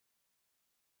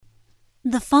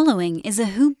The following is a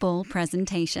Hoop Ball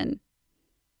presentation.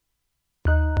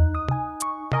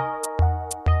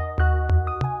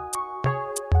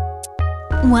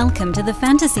 Welcome to the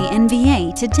Fantasy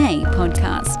NBA Today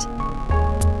podcast.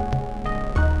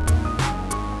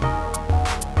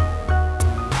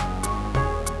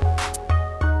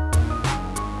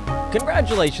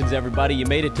 Congratulations, everybody. You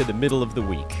made it to the middle of the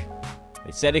week.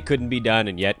 They said it couldn't be done,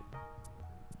 and yet...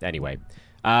 Anyway.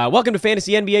 Welcome to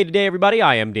Fantasy NBA Today, everybody.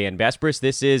 I am Dan Vespris.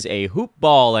 This is a Hoop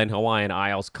Ball and Hawaiian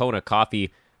Isles Kona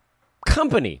Coffee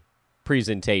Company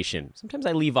presentation. Sometimes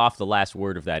I leave off the last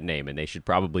word of that name, and they should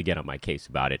probably get on my case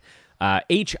about it.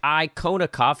 HI Kona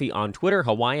Coffee on Twitter.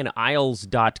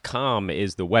 HawaiianIsles.com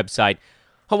is the website.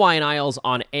 Hawaiian Isles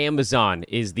on Amazon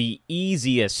is the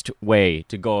easiest way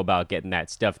to go about getting that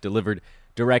stuff delivered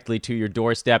directly to your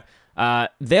doorstep.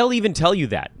 They'll even tell you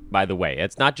that, by the way.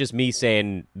 It's not just me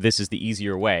saying this is the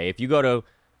easier way. If you go to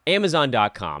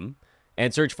Amazon.com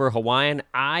and search for Hawaiian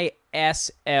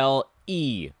ISLE,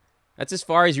 that's as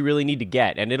far as you really need to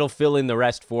get, and it'll fill in the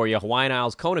rest for you. Hawaiian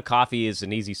Isles Kona Coffee is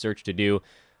an easy search to do.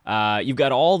 You've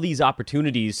got all these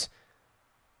opportunities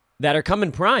that are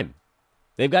coming prime.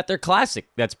 They've got their classic,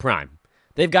 that's prime.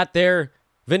 They've got their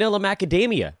vanilla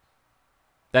macadamia,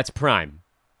 that's prime.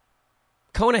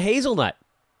 Kona hazelnut,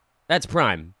 that's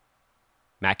prime.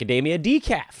 Macadamia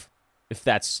decaf, if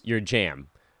that's your jam.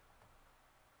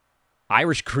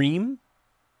 Irish cream,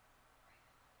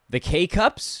 the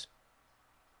K-Cups,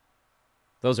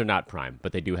 those are not prime,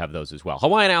 but they do have those as well.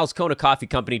 Hawaiian Isles Kona Coffee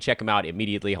Company, check them out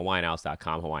immediately,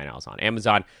 HawaiianIsles.com, Hawaiian Isles on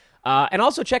Amazon. And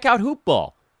also check out Hoop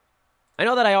Ball. I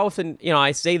know that I often,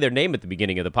 I say their name at the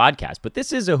beginning of the podcast, but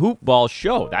this is a Hoop Ball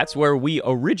show. That's where we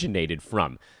originated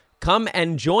from. Come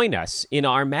and join us in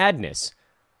our madness,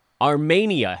 our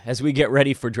mania, as we get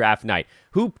ready for draft night.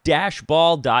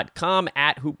 Hoop-ball.com,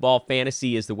 at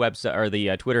HoopBallFantasy is the website, or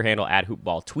the Twitter handle, at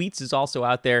HoopBallTweets is also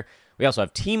out there. We also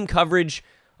have team coverage.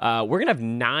 We're going to have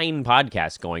 9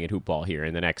 podcasts going at Hoop Ball here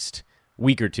in the next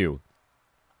week or two.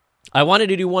 I wanted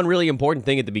to do one really important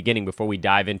thing at the beginning before we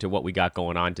dive into what we got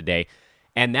going on today,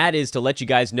 and that is to let you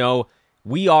guys know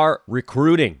we are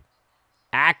recruiting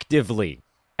actively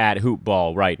at Hoop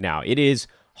Ball right now. It is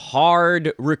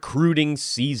hard recruiting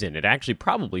season. It actually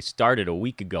probably started a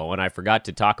week ago, and I forgot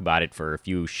to talk about it for a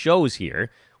few shows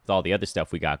here with all the other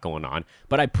stuff we got going on,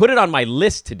 but I put it on my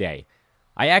list today.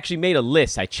 I actually made a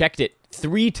list. I checked it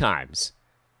 3 times.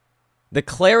 The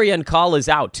clarion call is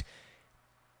out.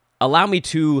 Allow me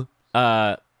to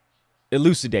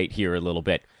elucidate here a little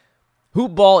bit.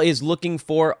 Hoop Ball is looking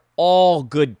for all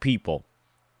good people.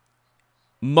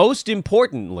 Most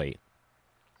importantly,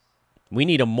 we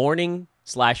need a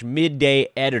morning/midday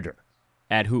editor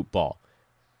at Hoop Ball.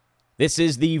 This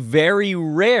is the very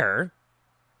rare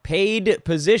paid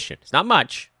position. It's not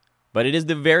much, but it is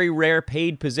the very rare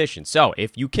paid position. So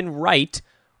if you can write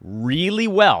really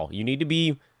well, you need to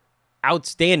be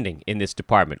outstanding in this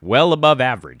department, well above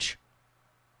average,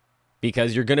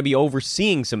 because you're going to be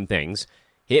overseeing some things.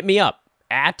 Hit me up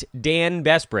at Dan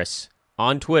Vespris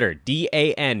on Twitter,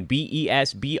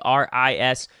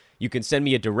 DanBesbris. You can send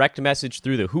me a direct message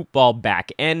through the Hoop Ball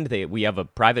back end. We have a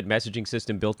private messaging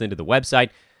system built into the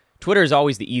website. Twitter is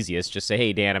always the easiest. Just say,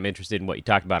 hey, Dan, I'm interested in what you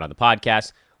talked about on the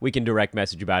podcast. We can direct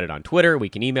message about it on Twitter. We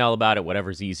can email about it,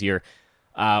 whatever's easier.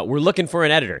 We're looking for an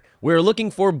editor. We're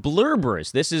looking for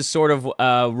blurbers. This is sort of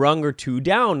a rung or 2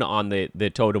 down on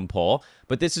the totem pole,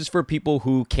 but this is for people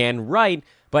who can write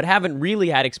but haven't really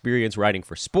had experience writing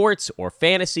for sports or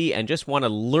fantasy and just want to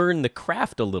learn the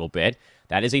craft a little bit.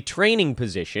 That is a training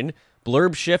position.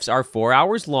 Blurb shifts are 4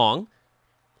 hours long.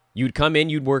 You'd come in,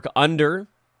 you'd work under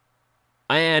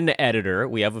an editor.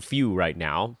 We have a few right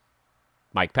now.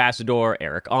 Mike Passador,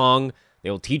 Eric Ong.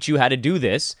 They'll teach you how to do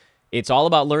this. It's all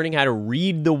about learning how to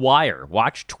read the wire,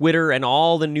 watch Twitter and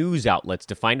all the news outlets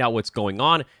to find out what's going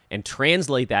on, and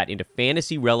translate that into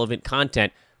fantasy-relevant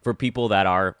content for people that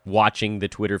are watching the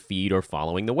Twitter feed or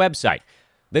following the website.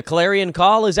 The clarion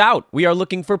call is out. We are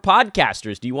looking for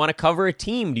podcasters. Do you want to cover a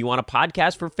team? Do you want a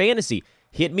podcast for fantasy?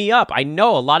 Hit me up. I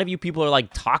know a lot of you people are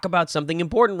like, talk about something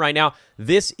important right now.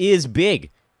 This is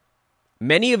big.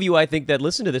 Many of you, I think, that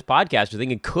listen to this podcast are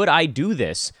thinking, could I do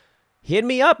this? Hit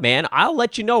me up, man. I'll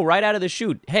let you know right out of the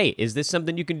chute. Hey, is this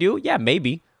something you can do? Yeah,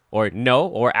 maybe. Or no,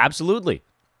 or absolutely.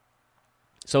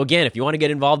 So again, if you want to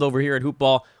get involved over here at Hoop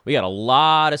Ball, we got a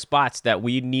lot of spots that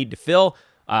we need to fill.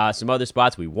 Some other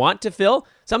spots we want to fill.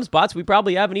 Some spots we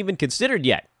probably haven't even considered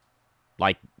yet,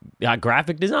 like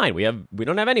graphic design. We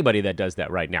don't have anybody that does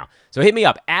that right now. So hit me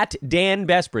up at Dan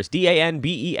Vespris,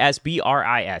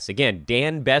 DanBesbris. Again,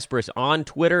 Dan Vespris on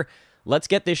Twitter. Let's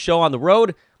get this show on the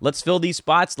road. Let's fill these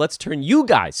spots. Let's turn you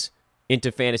guys into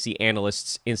fantasy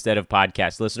analysts instead of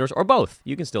podcast listeners, or both.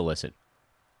 You can still listen.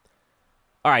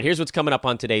 All right, here's what's coming up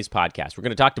on today's podcast. We're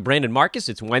going to talk to Brandon Marcus.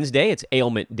 It's Wednesday. It's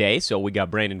ailment day, so we got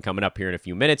Brandon coming up here in a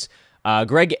few minutes.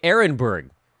 Greg Ehrenberg,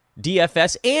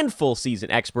 DFS and full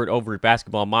season expert over at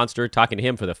Basketball Monster, talking to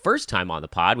him for the first time on the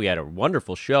pod. We had a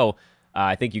wonderful show.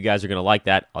 I think you guys are going to like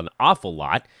that an awful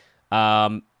lot.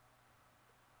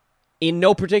 In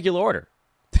no particular order.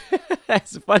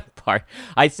 That's the funny part.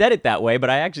 I said it that way, but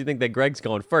I actually think that Greg's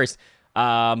going first.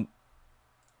 We're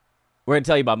going to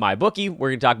tell you about MyBookie. We're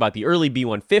going to talk about the early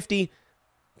B150.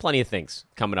 Plenty of things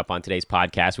coming up on today's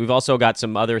podcast. We've also got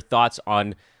some other thoughts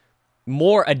on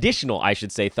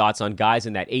thoughts on guys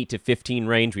in that 8 to 15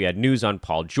 range. We had news on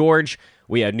Paul George.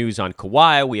 We had news on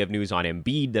Kawhi. We have news on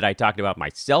Embiid that I talked about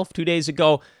myself 2 days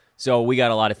ago. So we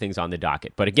got a lot of things on the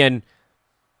docket. But again,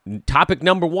 topic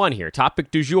number one here,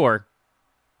 topic du jour,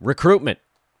 recruitment.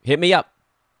 Hit me up.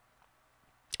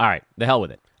 All right, the hell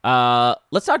with it.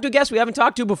 Let's talk to a guest we haven't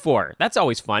talked to before. That's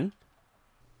always fun.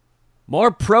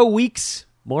 More pro weeks,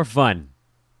 more fun.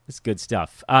 That's good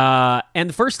stuff. And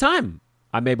the first time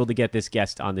I'm able to get this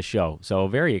guest on the show, so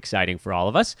very exciting for all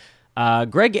of us.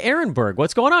 Greg Ehrenberg,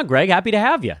 what's going on, Greg? Happy to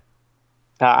have you.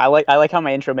 I like how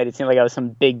my intro made it seem like I was some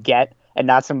big get and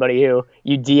not somebody who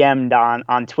you DM'd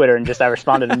on Twitter and just I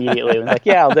responded immediately and was like,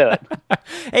 yeah, I'll do it.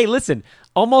 Hey, listen,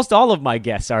 almost all of my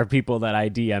guests are people that I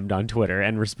DM'd on Twitter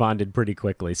and responded pretty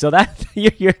quickly. So that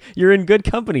you're in good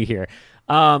company here.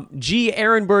 G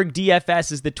Ehrenberg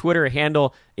DFS is the Twitter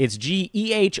handle. It's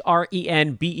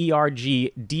GEHRENBERG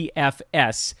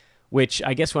DFS, which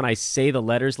I guess when I say the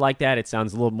letters like that, it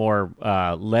sounds a little more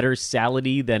letter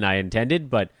salad-y than I intended.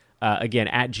 But again,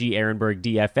 at G Ehrenberg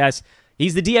DFS.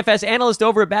 He's the DFS analyst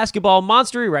over at Basketball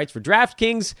Monster. He writes for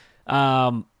DraftKings.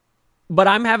 But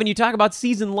I'm having you talk about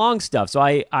season-long stuff. So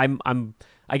I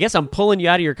guess I'm pulling you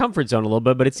out of your comfort zone a little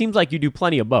bit, but it seems like you do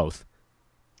plenty of both.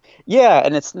 Yeah,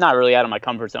 and it's not really out of my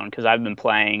comfort zone because I've been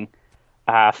playing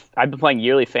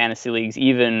yearly fantasy leagues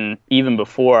even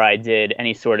before I did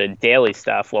any sort of daily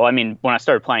stuff. Well, I mean, when I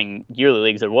started playing yearly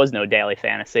leagues, there was no daily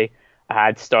fantasy.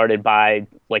 I started by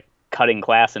cutting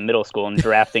class in middle school and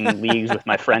drafting leagues with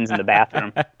my friends in the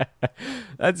bathroom.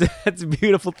 That's a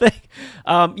beautiful thing.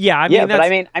 I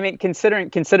mean,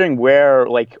 considering where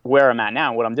I'm at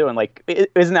now, what I'm doing,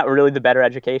 isn't that really the better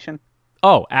education?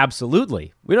 Oh,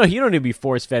 absolutely. You don't need to be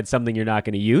force fed something you're not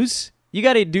going to use. You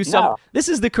got to do something. No. This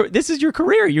is your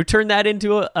career. You turn that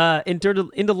into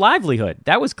livelihood.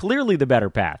 That was clearly the better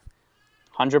path.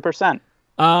 100%.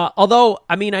 Although,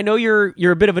 I mean, I know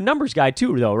you're a bit of a numbers guy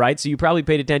too, though, right? So you probably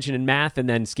paid attention in math and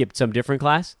then skipped some different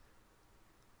class?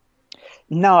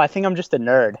 No, I think I'm just a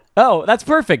nerd. Oh, that's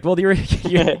perfect. Well,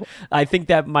 I think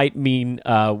that might mean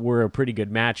we're a pretty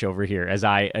good match over here as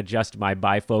I adjust my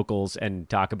bifocals and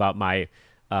talk about my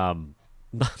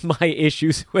my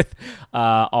issues with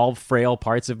all frail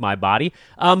parts of my body.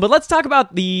 But let's talk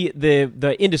about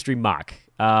the industry mock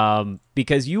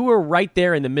because you were right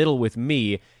there in the middle with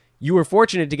me. You were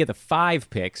fortunate to get the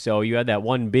 5 pick, so you had that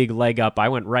one big leg up. I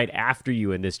went right after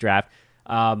you in this draft.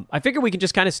 I figure we can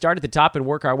just kind of start at the top and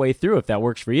work our way through if that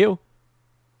works for you.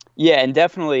 Yeah, and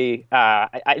definitely,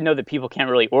 I know that people can't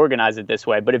really organize it this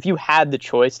way, but if you had the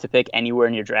choice to pick anywhere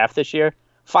in your draft this year,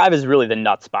 5 is really the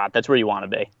nut spot. That's where you want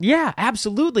to be. Yeah,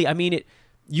 absolutely. I mean,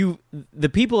 the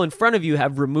people in front of you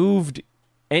have removed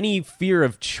any fear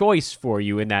of choice for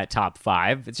you in that top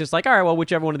 5. It's just like, all right, well,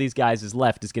 whichever one of these guys is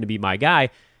left is going to be my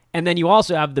guy. And then you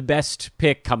also have the best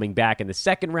pick coming back in the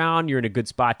second round. You're in a good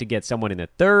spot to get someone in the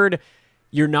third.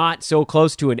 You're not so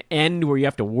close to an end where you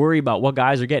have to worry about what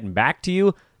guys are getting back to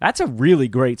you. That's a really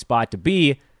great spot to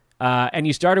be. And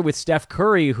you started with Steph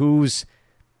Curry, who's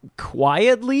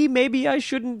quietly, maybe I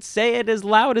shouldn't say it as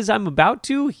loud as I'm about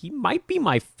to, he might be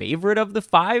my favorite of the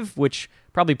 5, which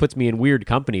probably puts me in weird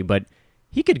company, but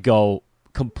he could go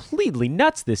completely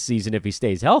nuts this season if he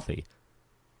stays healthy.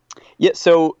 Yeah,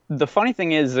 so the funny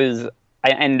thing is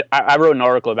I wrote an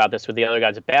article about this with the other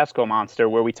guys at Basketball Monster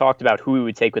where we talked about who we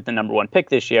would take with the number 1 pick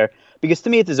this year, because to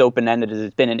me it's as open-ended as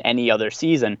it's been in any other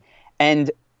season.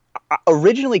 And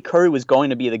originally Curry was going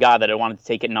to be the guy that I wanted to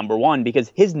take at number 1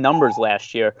 because his numbers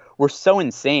last year were so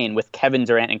insane with Kevin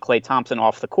Durant and Klay Thompson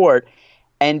off the court.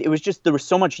 And it was just, there was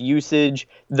so much usage.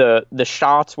 The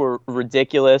shots were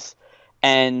ridiculous.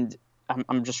 And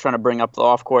I'm just trying to bring up the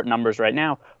off-court numbers right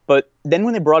now. But then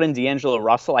when they brought in D'Angelo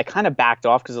Russell, I kind of backed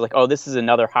off because like, oh, this is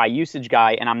another high-usage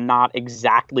guy, and I'm not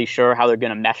exactly sure how they're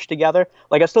going to mesh together.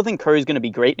 Like, I still think Curry's going to be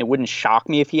great, and it wouldn't shock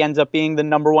me if he ends up being the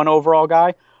number 1 overall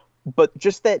guy. But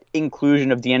just that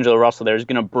inclusion of D'Angelo Russell there is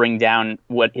going to bring down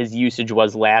what his usage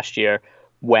was last year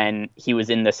when he was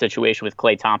in this situation with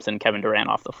Klay Thompson and Kevin Durant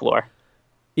off the floor.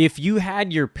 if you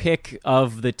had your pick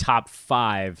of the top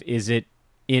 5, is it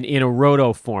in a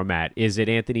roto format? Is it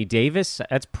Anthony Davis?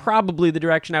 That's probably the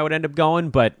direction I would end up going.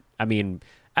 But I mean,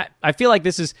 I feel like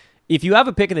this is, if you have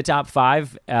a pick in the top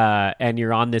 5 and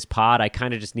you're on this pod, I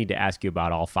kind of just need to ask you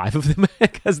about all 5 of them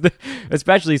because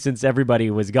especially since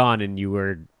everybody was gone and you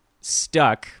were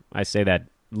stuck. I say that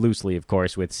loosely, of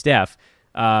course, with Steph.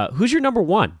 Who's your number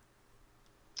 1?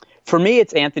 For me,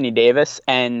 it's Anthony Davis,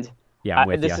 and yeah,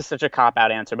 this is such a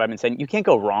cop-out answer, but I've been saying you can't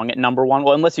go wrong at number 1.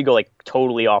 Well, unless you go like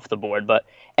totally off the board. But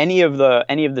any of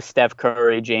the Steph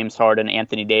Curry, James Harden,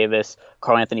 Anthony Davis,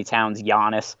 Karl Anthony Towns,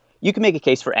 Giannis, you can make a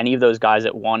case for any of those guys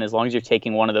at 1. As long as you're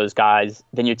taking one of those guys,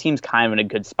 then your team's kind of in a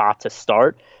good spot to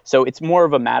start. So it's more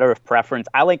of a matter of preference.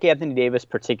 I like Anthony Davis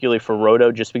particularly for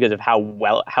roto just because of how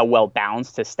well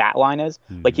balanced his stat line is.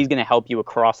 Mm-hmm. Like he's going to help you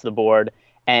across the board.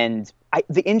 And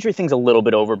the injury thing's a little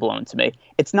bit overblown to me.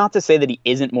 It's not to say that he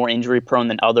isn't more injury prone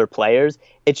than other players.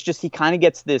 It's just he kind of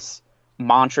gets this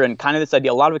mantra and kind of this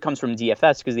idea. A lot of it comes from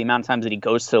DFS because the amount of times that he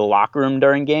goes to the locker room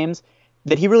during games,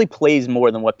 that he really plays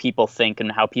more than what people think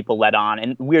and how people let on.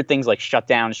 And weird things like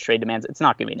shutdowns, trade demands, it's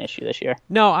not going to be an issue this year.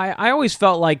 No, I always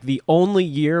felt like the only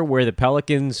year where the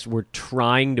Pelicans were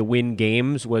trying to win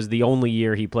games was the only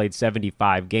year he played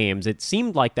 75 games. It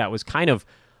seemed like that was kind of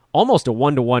almost a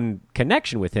one-to-one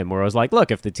connection with him, where I was like, look,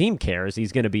 if the team cares,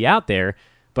 he's going to be out there.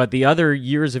 But the other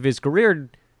years of his career,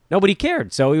 nobody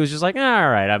cared. So he was just like, all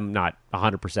right, I'm not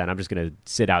 100%. I'm just going to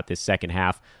sit out this second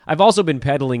half. I've also been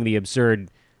peddling the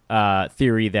absurd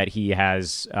theory that he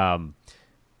has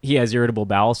irritable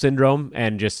bowel syndrome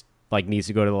and just like needs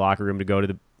to go to the locker room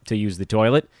to use the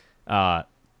toilet.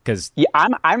 Because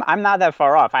I'm not that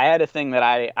far off. I had a thing that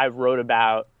I wrote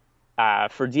about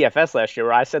for DFS last year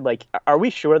where I said, like, are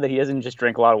we sure that he doesn't just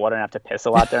drink a lot of water and have to piss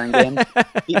a lot during games?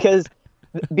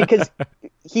 because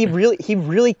he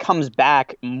really comes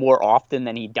back more often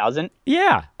than he doesn't.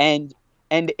 Yeah. And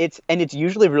it's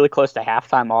usually really close to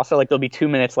halftime also. Like there'll be 2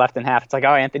 minutes left in half. It's like,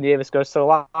 oh, Anthony Davis goes to the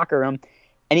locker room.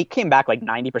 And he came back like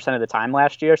 90% of the time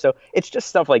last year. So it's just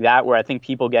stuff like that where I think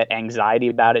people get anxiety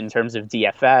about it in terms of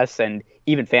DFS and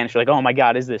even fantasy. Like, oh my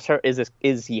God, is this hurt?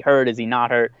 Is he hurt? Is he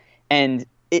not hurt? And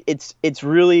it's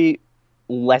really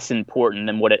less important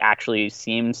than what it actually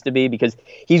seems to be because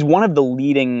he's one of the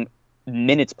leading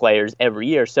minutes players every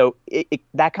year. So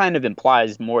that kind of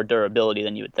implies more durability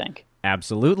than you would think.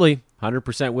 Absolutely.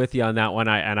 100% with you on that one.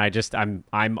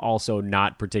 I'm also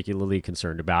not particularly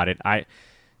concerned about it.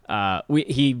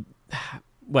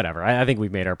 Whatever. I think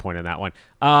we've made our point on that one.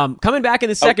 Coming back in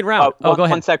the second round. Go ahead.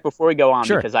 One sec before we go on,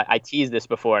 sure. Because I teased this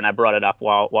before and I brought it up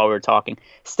while we were talking.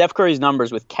 Steph Curry's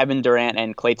numbers with Kevin Durant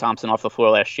and Klay Thompson off the floor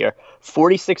last year: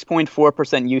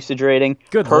 46.4% usage rating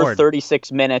Good per Lord.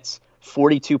 36 minutes,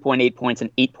 42.8 points,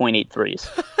 and 8.8 threes.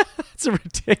 That's a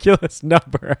ridiculous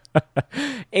number.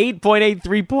 8.8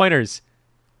 3-pointers.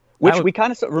 Which we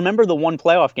kind of remember the one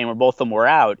playoff game where both of them were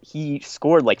out. He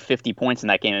scored like 50 points in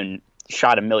that game and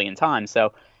shot a million times.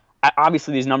 So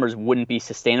obviously these numbers wouldn't be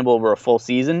sustainable over a full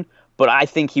season, but I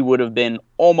think he would have been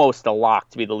almost a lock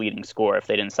to be the leading scorer if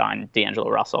they didn't sign D'Angelo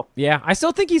Russell. Yeah, I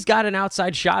still think he's got an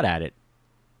outside shot at it,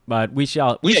 but we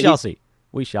shall see.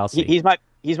 We shall see. He's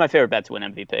my favorite bet to win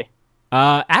MVP.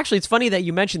 Actually, it's funny that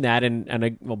you mentioned that, and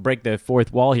I will break the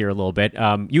fourth wall here a little bit.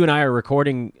 You and I are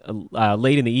recording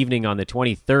late in the evening on the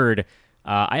 23rd.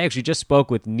 I actually just spoke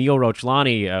with Neil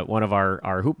Rochlani, one of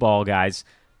our hoopball guys,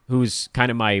 who's kind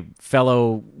of my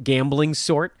fellow gambling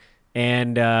sort,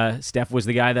 and Steph was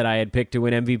the guy that I had picked to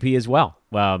win MVP as well.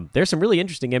 There's some really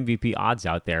interesting MVP odds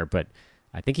out there, but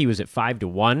I think he was at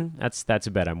 5-1. That's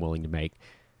a bet I'm willing to make.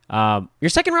 Your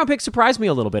second round pick surprised me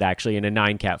a little bit, actually, in a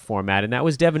 9-cap format, and that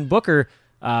was Devin Booker,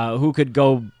 who could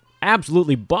go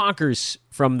absolutely bonkers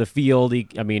from the field.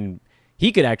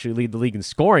 He could actually lead the league in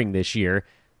scoring this year,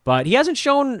 but he hasn't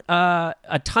shown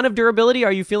a ton of durability.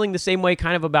 Are you feeling the same way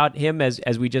kind of about him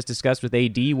as we just discussed with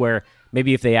AD, where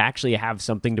maybe if they actually have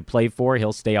something to play for,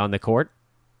 he'll stay on the court?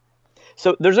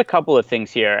 So there's a couple of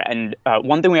things here, and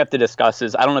one thing we have to discuss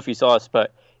is, I don't know if you saw this,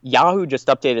 but Yahoo just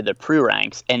updated the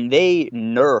pre-ranks, and they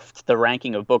nerfed the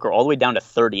ranking of Booker all the way down to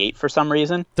 38 for some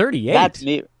reason. 38?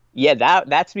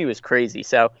 That to me was crazy.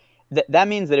 So that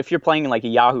means that if you're playing in like a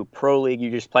Yahoo Pro League, you're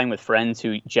just playing with friends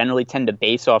who generally tend to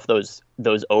base off those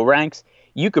O ranks,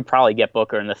 you could probably get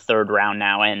Booker in the third round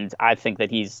now, and I think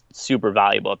that he's super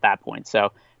valuable at that point.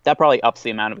 So that probably ups the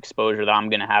amount of exposure that I'm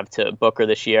going to have to Booker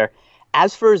this year.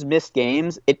 As for his missed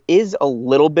games, it is a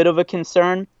little bit of a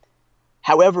concern.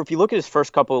 However, if you look at his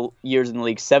first couple years in the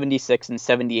league, 76 and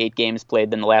 78 games played,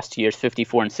 then the last 2 years,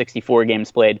 54 and 64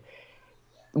 games played.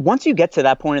 Once you get to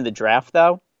that point in the draft,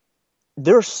 though,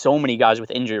 there are so many guys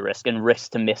with injury risk and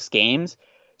risk to miss games.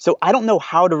 So I don't know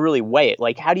how to really weigh it.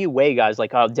 Like, how do you weigh guys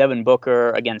like Devin Booker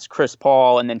against Chris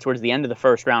Paul, and then towards the end of the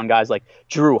first round, guys like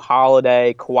Drew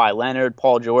Holiday, Kawhi Leonard,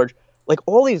 Paul George? Like,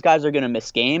 all these guys are going to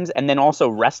miss games, and then also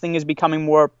resting is becoming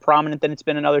more prominent than it's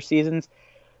been in other seasons.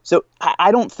 So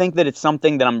I don't think that it's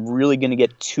something that I'm really going to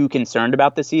get too concerned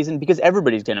about this season because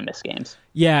everybody's going to miss games.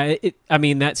 Yeah, I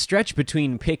mean, that stretch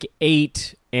between pick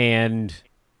 8 and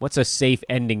what's a safe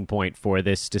ending point for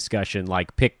this discussion,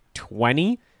 like pick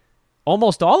 20?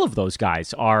 Almost all of those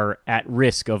guys are at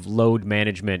risk of load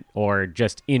management or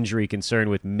just injury concern,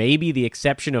 with maybe the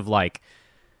exception of like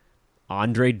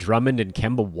Andre Drummond and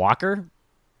Kemba Walker.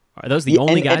 Are those the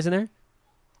only guys in there?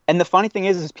 And the funny thing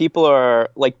is people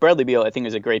are like Bradley Beal. I think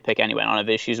is a great pick anyway. I don't have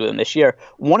issues with him this year.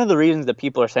 One of the reasons that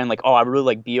people are saying like, oh, I really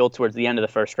like Beal towards the end of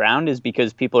the first round is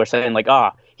because people are saying like,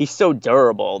 he's so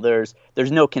durable. There's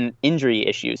no injury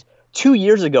issues. 2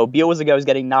 years ago, Beal was a guy who was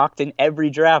getting knocked in every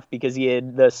draft because he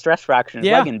had the stress fracture in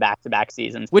his leg in back-to-back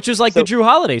seasons. Which is like the Drew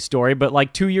Holiday story, but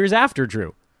like 2 years after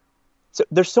Drew. So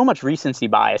there's so much recency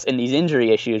bias in these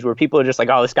injury issues where people are just like,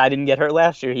 oh, this guy didn't get hurt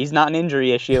last year. He's not an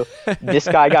injury issue. This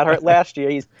guy got hurt last year.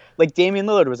 He's like Damian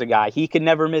Lillard was a guy. He could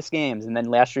never miss games. And then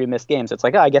last year he missed games. It's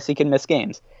like, I guess he can miss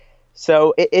games.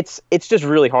 So it's just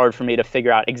really hard for me to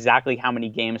figure out exactly how many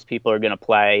games people are going to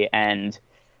play. And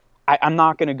I'm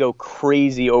not going to go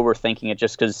crazy overthinking it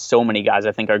just because so many guys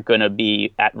I think are going to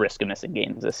be at risk of missing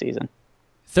games this season.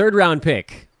 Third round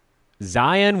pick.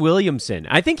 Zion Williamson.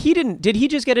 I think did he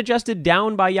just get adjusted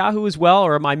down by Yahoo as well,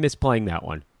 or am I misplaying that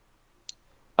one?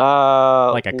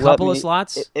 Like a couple of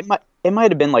slots? It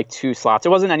might have been like 2 slots. It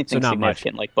wasn't anything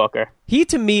significant like Booker. He,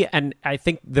 to me, and I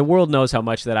think the world knows how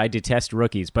much that I detest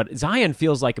rookies, but Zion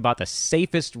feels like about the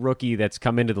safest rookie that's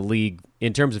come into the league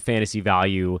in terms of fantasy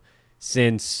value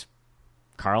since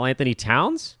Karl Anthony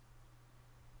Towns?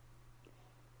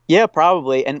 Yeah,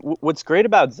 probably. And what's great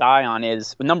about Zion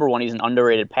is, number one, he's an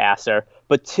underrated passer.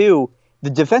 But 2, the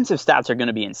defensive stats are going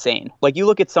to be insane. Like, you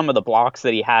look at some of the blocks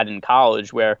that he had in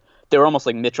college where they were almost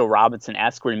like Mitchell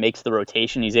Robinson-esque, where he makes the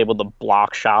rotation. He's able to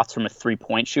block shots from a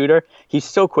 3-point shooter. He's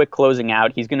so quick closing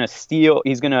out. He's going to steal.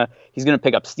 He's going to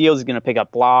pick up steals. He's going to pick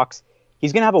up blocks.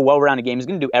 He's going to have a well-rounded game. He's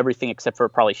going to do everything except for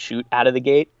probably shoot out of the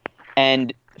gate.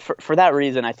 And for that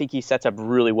reason, I think he sets up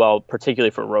really well,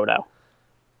 particularly for Roto.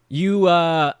 You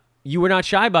were not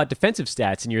shy about defensive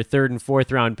stats in your 3rd and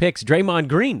 4th round picks. Draymond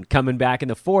Green coming back in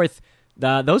the 4th.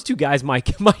 Those 2 guys might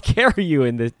carry you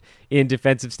in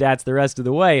defensive stats the rest of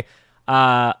the way.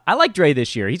 I like Dre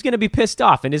this year. He's going to be pissed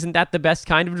off, and isn't that the best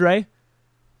kind of Dre?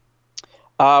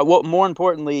 Well, more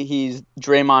importantly, he's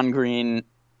Draymond Green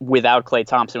without Klay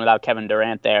Thompson, without Kevin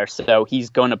Durant there. So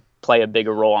he's going to play a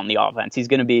bigger role on the offense. He's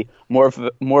going to be more of a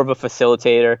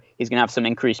facilitator. He's going to have some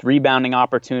increased rebounding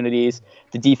opportunities.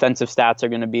 The defensive stats are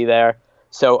going to be there.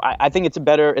 So I think it's a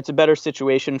better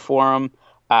situation for him.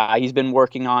 He's been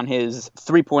working on his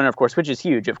 3-pointer, of course, which is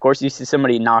huge. Of course, you see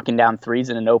somebody knocking down threes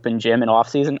in an open gym in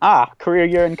offseason. Career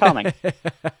year incoming.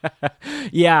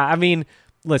 Yeah, I mean,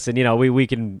 listen, you know,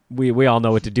 we all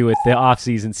know what to do with the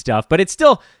offseason stuff, but it's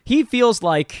still, he feels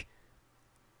like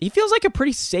a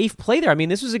pretty safe play there. I mean,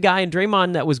 this was a guy in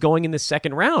Draymond that was going in the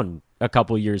 2nd round a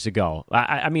couple years ago.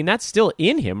 I mean, that's still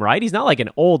in him, right? He's not like an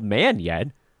old man yet.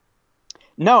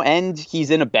 No, and he's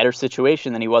in a better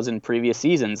situation than he was in previous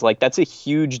seasons. Like, that's a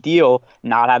huge deal,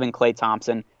 not having Klay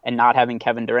Thompson and not having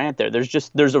Kevin Durant there.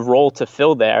 There's a role to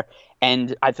fill there,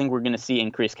 and I think we're going to see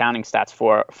increased counting stats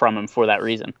from him for that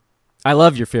reason. I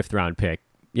love your 5th round pick,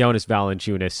 Jonas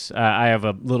Valanciunas. I have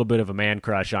a little bit of a man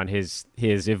crush on his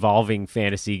evolving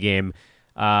fantasy game.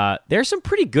 There's some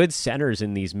pretty good centers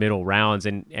in these middle rounds,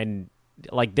 and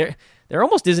like there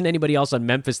almost isn't anybody else on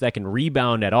Memphis that can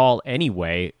rebound at all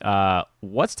anyway.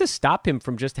 What's to stop him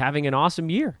from just having an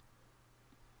awesome year?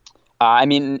 I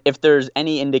mean, if there's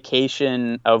any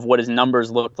indication of what his numbers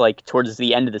looked like towards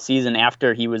the end of the season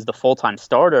after he was the full-time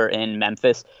starter in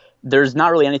Memphis, there's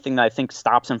not really anything that I think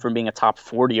stops him from being a top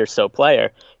 40 or so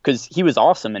player, because he was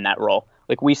awesome in that role.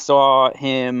 Like, we saw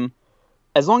him,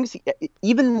 as long as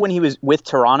even when he was with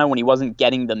Toronto, when he wasn't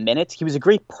getting the minutes, he was a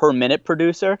great per-minute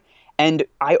producer. And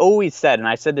I always said, and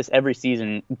I said this every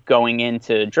season going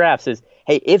into drafts, is,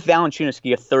 hey, if Valanciunas could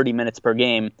get 30 minutes per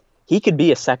game, he could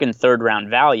be a 2nd, 3rd round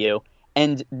value.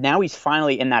 And now he's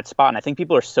finally in that spot. And I think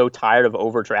people are so tired of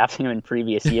overdrafting him in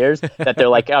previous years that they're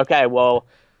like, okay, well,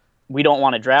 we don't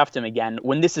want to draft him again.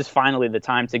 When this is finally the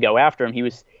time to go after him, he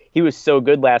was so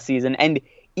good last season. And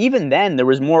even then,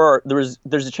 there's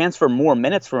a chance for more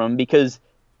minutes for him because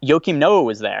Joakim Noah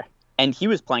was there. And he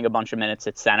was playing a bunch of minutes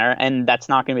at center, and that's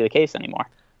not going to be the case anymore.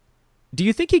 Do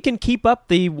you think he can keep up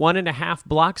the 1.5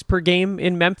 blocks per game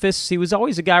in Memphis? He was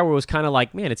always a guy where it was kind of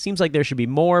like, man, it seems like there should be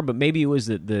more, but maybe it was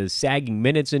the sagging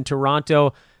minutes in Toronto.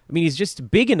 I mean, he's just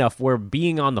big enough where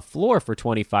being on the floor for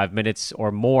 25 minutes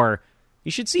or more,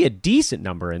 you should see a decent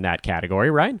number in that category,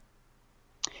 right?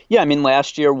 Yeah, I mean,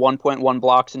 last year, 1.1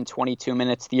 blocks in 22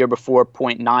 minutes. The year before,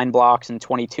 0.9 blocks in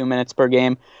 22 minutes per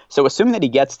game. So assuming that he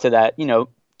gets to that,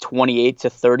 28 to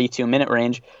 32 minute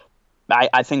range,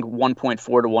 I think 1.4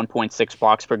 to 1.6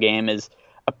 blocks per game is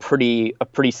a pretty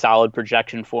solid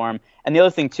projection for him. And the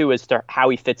other thing, too, is how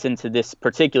he fits into this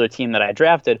particular team that I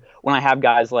drafted. When I have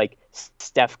guys like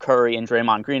Steph Curry and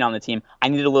Draymond Green on the team, I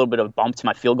need a little bit of a bump to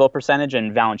my field goal percentage,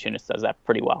 and Valanciunas does that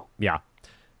pretty well. Yeah.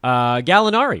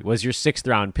 Gallinari was your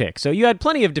 6th-round pick. So you had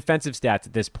plenty of defensive stats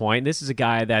at this point. This is a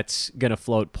guy that's going to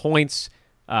float points,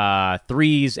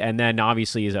 threes, and then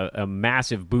obviously is a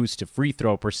massive boost to free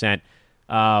throw percent.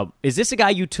 Is this a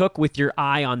guy you took with your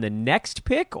eye on the next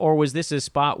pick, or was this a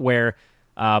spot where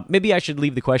maybe I should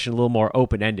leave the question a little more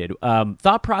open-ended?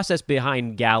 Thought process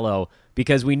behind Gallo,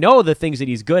 because we know the things that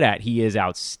he's good at, he is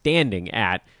outstanding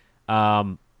at.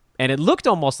 And it looked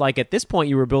almost like at this point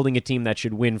you were building a team that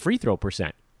should win free throw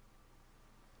percent.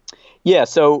 Yeah,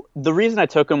 so the reason I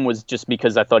took him was just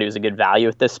because I thought he was a good value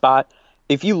at this spot.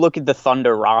 If you look at the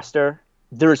Thunder roster,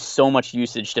 there is so much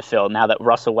usage to fill now that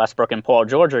Russell Westbrook and Paul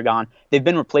George are gone. They've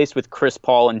been replaced with Chris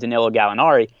Paul and Danilo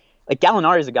Gallinari. Like,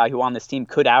 Gallinari is a guy who on this team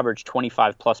could average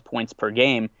 25-plus points per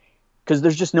game because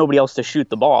there's just nobody else to shoot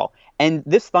the ball. And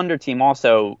this Thunder team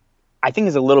also, I think,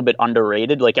 is a little bit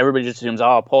underrated. Like, everybody just assumes,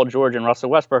 Paul George and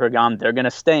Russell Westbrook are gone, they're going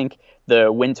to stink.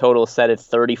 The win total is set at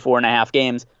 34.5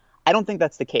 games. I don't think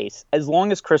that's the case. As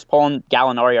long as Chris Paul and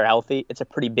Gallinari are healthy, it's a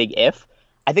pretty big if.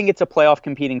 I think it's a playoff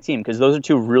competing team because those are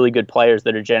two really good players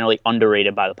that are generally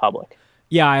underrated by the public.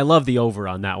 Yeah, I love the over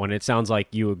on that one. It sounds like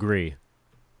you agree.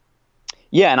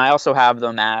 Yeah, and I also have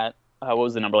them at, what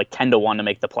was the number, like 10-1 to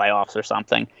make the playoffs or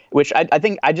something, which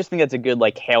I just think that's a good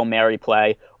like Hail Mary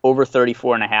play. Over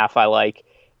 34.5 I like.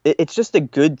 It's just a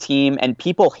good team, and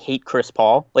people hate Chris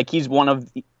Paul. Like, he's one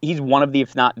of the,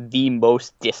 if not the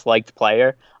most disliked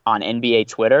player on NBA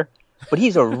Twitter, but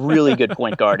he's a really good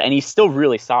point guard, and he's still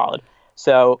really solid.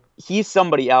 So he's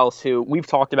somebody else who, we've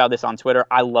talked about this on Twitter.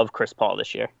 I love Chris Paul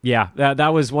this year. Yeah,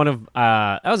 that was one of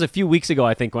that was a few weeks ago,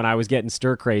 I think, when I was getting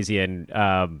stir crazy and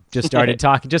just started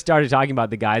talking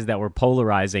about the guys that were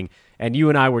polarizing. And you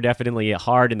and I were definitely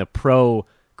hard in the pro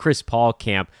Chris Paul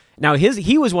camp. Now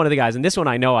he was one of the guys, and this one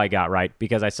I know I got right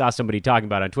because I saw somebody talking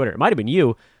about it on Twitter. It might have been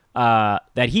you.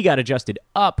 That he got adjusted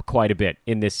up quite a bit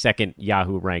in this second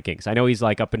Yahoo rankings. I know he's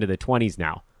like up into the 20s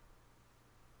now.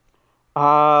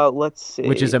 Let's see.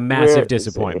 Which is a massive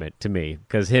disappointment to me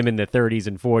because him in the 30s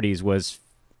and 40s was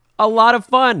a lot of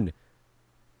fun.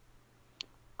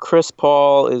 Chris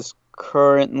Paul is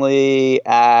currently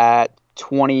at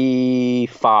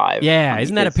 25. Yeah,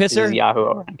 isn't that a pisser? His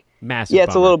Yahoo rank. Massive. Yeah,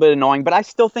 it's bummer. a little bit annoying, but I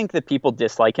still think that people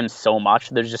dislike him so much.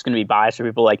 There's just going to be bias for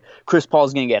people like, Chris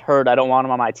Paul's going to get hurt. I don't want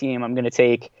him on my team. I'm going to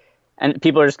take... And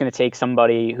people are just going to take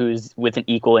somebody who's with an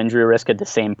equal injury risk at the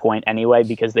same point anyway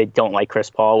because they don't like Chris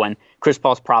Paul, when Chris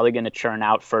Paul's probably going to churn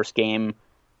out first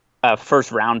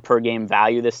round per game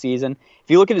value this season. If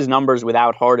you look at his numbers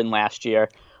without Harden last year,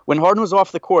 when Harden was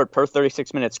off the court per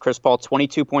 36 minutes, Chris Paul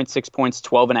 22.6 points,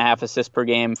 12.5 assists per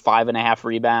game, 5.5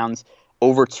 rebounds,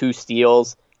 over 2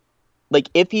 steals. Like,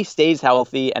 if he stays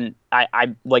healthy, and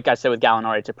I like I said with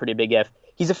Gallinari, it's a pretty big if,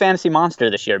 he's a fantasy monster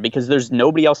this year because there's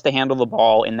nobody else to handle the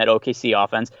ball in that OKC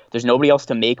offense. There's nobody else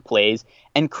to make plays.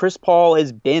 And Chris Paul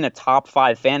has been a top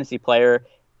 5 fantasy player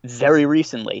very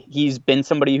recently. He's been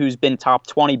somebody who's been top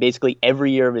 20 basically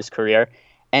every year of his career.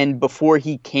 And before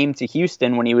he came to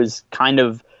Houston, when he was kind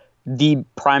of the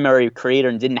primary creator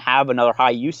and didn't have another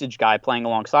high usage guy playing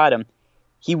alongside him,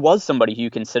 he was somebody who you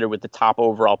consider with the top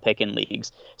overall pick in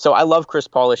leagues. So I love Chris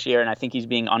Paul this year, and I think he's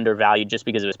being undervalued just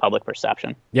because of his public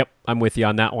perception. Yep, I'm with you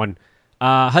on that one.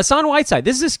 Hassan Whiteside,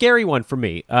 this is a scary one for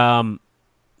me.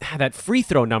 That free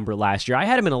throw number last year, I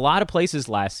had him in a lot of places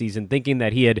last season thinking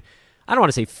that he had, I don't want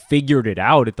to say figured it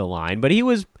out at the line, but he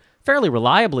was fairly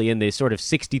reliably in the sort of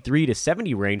 63 to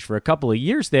 70 range for a couple of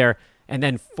years there, and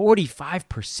then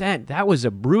 45%. That was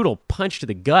a brutal punch to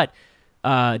the gut.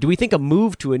 Do we think a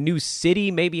move to a new city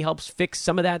maybe helps fix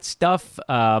some of that stuff?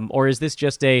 Or is this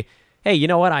just a, hey, you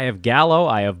know what? I have Gallo,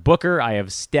 I have Booker, I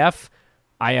have Steph,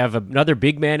 I have another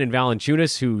big man in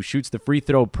Valanciunas who shoots the free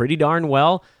throw pretty darn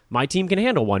well. My team can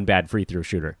handle one bad free throw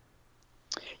shooter.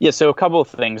 Yeah, so a couple of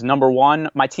things. Number one,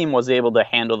 my team was able to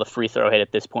handle the free throw hit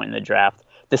at this point in the draft.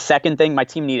 The second thing, my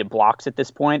team needed blocks at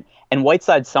this point, and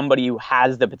Whiteside's somebody who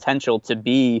has the potential to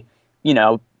be,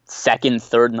 second,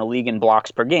 third in the league in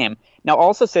blocks per game. Now, I'll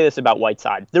also say this about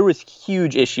Whiteside. There was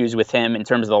huge issues with him in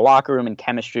terms of the locker room and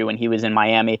chemistry when he was in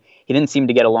Miami. He didn't seem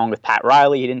to get along with Pat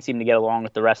Riley. He didn't seem to get along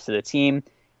with the rest of the team.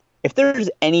 If there's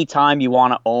any time you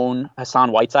want to own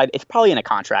Hassan Whiteside, it's probably in a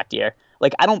contract year.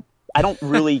 Like, I don't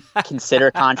really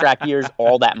consider contract years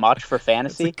all that much for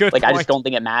fantasy. I just don't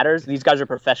think it matters. These guys are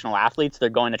professional athletes. They're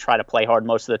going to try to play hard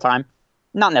most of the time.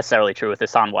 Not necessarily true with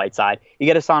Hassan Whiteside. You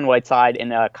get Hassan Whiteside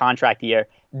in a contract year,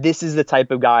 this is the type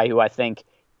of guy who I think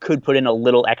could put in a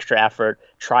little extra effort,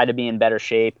 try to be in better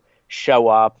shape, show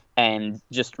up, and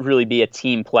just really be a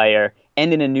team player,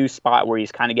 and in a new spot where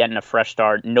he's kind of getting a fresh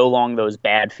start, no longer those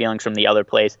bad feelings from the other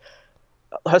place.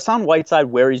 Hassan Whiteside,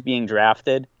 where he's being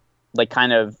drafted, like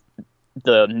kind of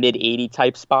the mid-80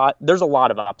 type spot, there's a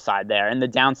lot of upside there, and the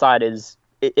downside is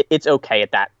it's okay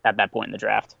at that point in the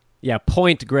draft. Yeah,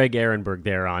 point Greg Ehrenberg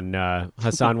there on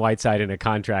Hassan Whiteside in a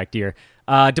contract year.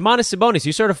 Domantas Sabonis,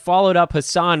 you sort of followed up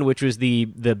Hassan, which was the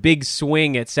big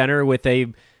swing at center, with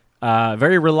a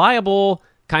very reliable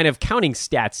kind of counting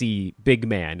statsy big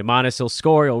man. Domantas, he'll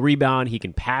score, he'll rebound, he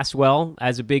can pass well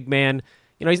as a big man.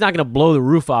 You know, he's not going to blow the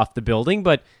roof off the building,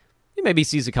 but he maybe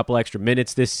sees a couple extra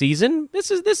minutes this season. This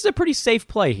is a pretty safe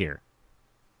play here.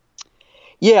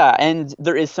 Yeah, and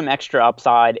there is some extra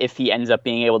upside if he ends up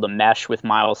being able to mesh with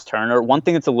Miles Turner. One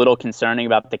thing that's a little concerning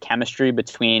about the chemistry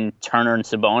between Turner and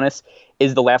Sabonis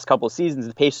is the last couple of seasons,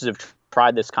 the Pacers have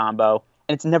tried this combo,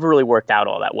 and it's never really worked out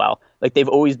all that well. Like, they've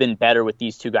always been better with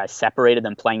these two guys separated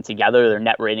than playing together. Their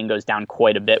net rating goes down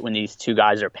quite a bit when these two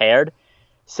guys are paired.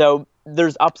 So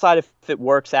there's upside if it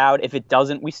works out. If it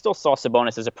doesn't, we still saw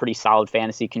Sabonis as a pretty solid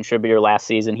fantasy contributor last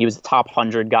season. He was a top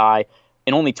 100 guy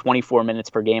in only 24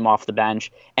 minutes per game off the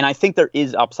bench. And I think there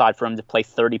is upside for him to play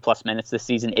 30-plus minutes this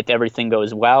season if everything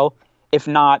goes well. If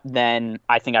not, then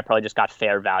I think I probably just got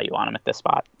fair value on him at this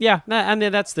spot. Yeah, and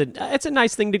it's a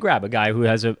nice thing to grab, a guy who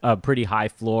has a pretty high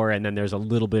floor, and then there's a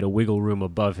little bit of wiggle room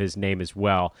above his name as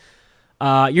well.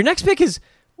 Your next pick is,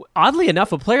 oddly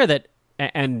enough, a player that,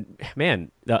 and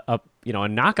man, a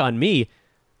knock on me,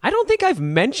 I don't think I've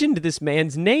mentioned this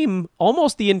man's name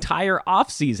almost the entire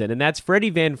offseason, and that's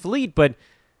Freddie VanVleet. But,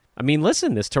 I mean,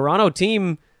 listen, this Toronto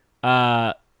team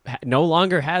no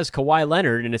longer has Kawhi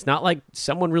Leonard, and it's not like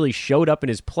someone really showed up in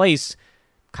his place.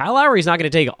 Kyle Lowry's not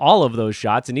going to take all of those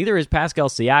shots, and neither is Pascal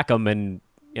Siakam. And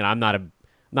I'm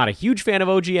not a huge fan of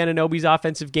OG Anunoby's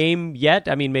offensive game yet.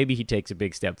 I mean, maybe he takes a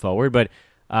big step forward, but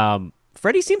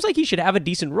Freddie seems like he should have a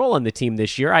decent role on the team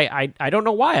this year. I don't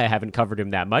know why I haven't covered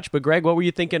him that much, but Greg, what were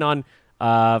you thinking on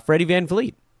Freddie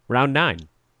VanVleet, round 9?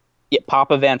 Yeah,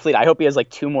 Papa VanVleet. I hope he has like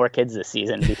 2 more kids this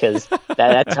season, because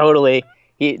that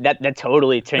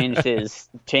totally changed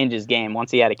his game. Once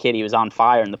he had a kid, he was on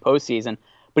fire in the postseason.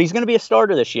 But he's going to be a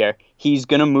starter this year. He's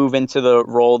going to move into the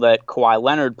role that Kawhi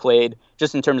Leonard played,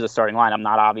 just in terms of starting lineup.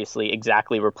 Not obviously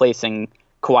exactly replacing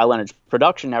Kawhi Leonard's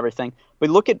production and everything. But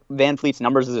look at VanVleet's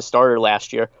numbers as a starter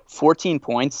last year. 14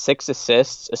 points, 6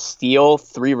 assists, a steal,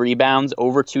 3 rebounds,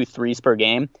 over 2 threes per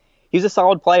game. He's a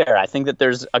solid player. I think that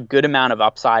there's a good amount of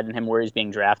upside in him where he's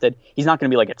being drafted. He's not going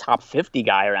to be like a top 50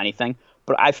 guy or anything,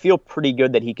 but I feel pretty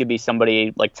good that he could be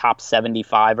somebody like top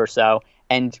 75 or so.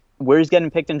 And where he's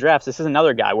getting picked in drafts, this is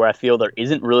another guy where I feel there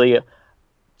isn't really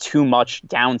too much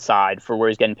downside for where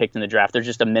he's getting picked in the draft. There's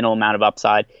just a minimal amount of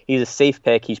upside. He's a safe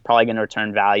pick. He's probably going to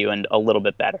return value and a little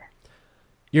bit better.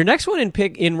 Your next one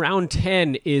in round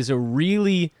 10 is a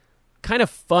really kind of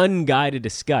fun guy to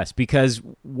discuss, because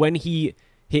when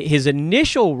his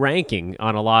initial ranking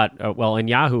on a lot, in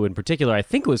Yahoo in particular, I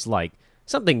think was like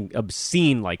something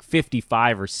obscene like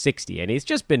 55 or 60, and he's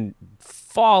just been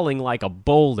falling like a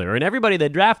boulder, and everybody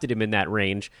that drafted him in that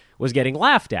range was getting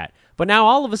laughed at. But now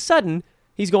all of a sudden,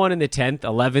 he's going in the 10th,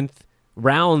 11th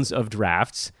rounds of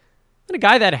drafts. And a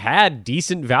guy that had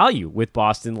decent value with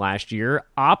Boston last year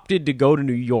opted to go to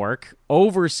New York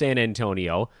over San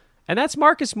Antonio, and that's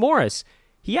Marcus Morris.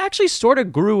 He actually sort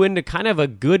of grew into kind of a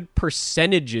good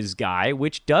percentages guy,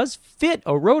 which does fit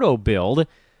a roto build.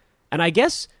 And I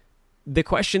guess the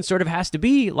question sort of has to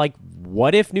be, like,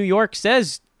 what if New York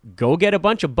says, go get a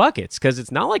bunch of buckets? Because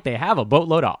it's not like they have a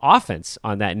boatload of offense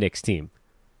on that Knicks team.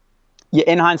 Yeah,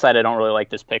 in hindsight, I don't really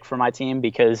like this pick for my team,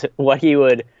 because what he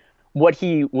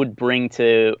would bring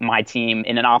to my team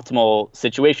in an optimal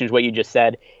situation is what you just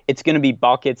said. It's going to be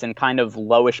buckets and kind of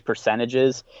lowish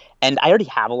percentages. And I already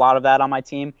have a lot of that on my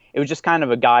team. It was just kind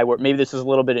of a guy where maybe this is a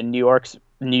little bit of New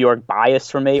York bias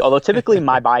for me, although typically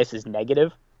my bias is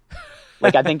negative.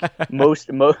 Like, I think most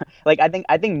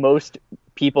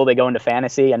people, they go into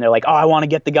fantasy and they're like, oh, I want to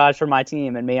get the guys for my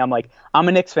team. And me, I'm like, I'm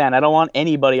a Knicks fan. I don't want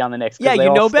anybody on the Knicks. Yeah,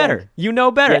 you know better. You know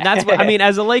better. Yeah. That's what, I mean,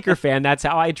 as a Laker fan, that's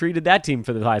how I treated that team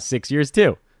for the last 6 years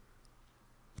too.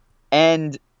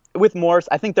 And with Morris,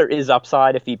 I think there is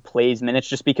upside if he plays minutes,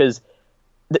 just because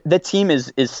the team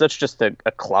is such just a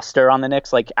cluster on the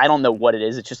Knicks. Like, I don't know what it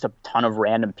is. It's just a ton of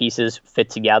random pieces fit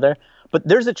together. But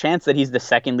there's a chance that he's the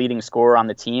second leading scorer on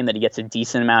the team, that he gets a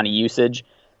decent amount of usage.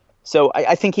 So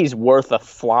I think he's worth a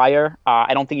flyer.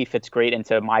 I don't think he fits great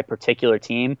into my particular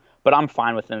team, but I'm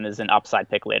fine with him as an upside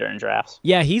pick later in drafts.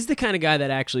 Yeah, he's the kind of guy that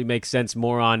actually makes sense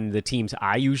more on the teams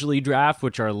I usually draft,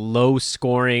 which are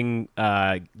low-scoring,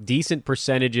 decent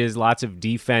percentages, lots of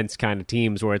defense kind of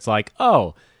teams where it's like,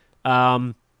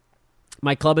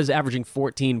 my club is averaging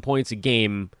 14 points a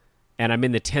game, and I'm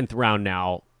in the 10th round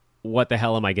now. What the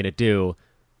hell am I going to do?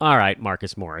 All right,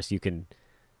 Marcus Morris, you can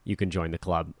join the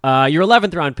club. Your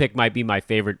 11th round pick might be my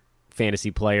favorite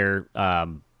fantasy player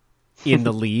in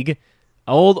the league.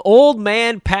 Old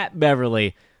man Pat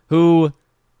Beverly, who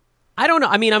I don't know.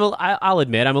 I mean, I'll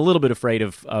admit I'm a little bit afraid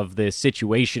of the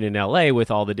situation in LA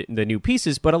with all the new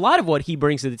pieces, but a lot of what he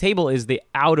brings to the table is the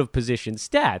out of position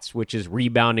stats, which is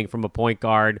rebounding from a point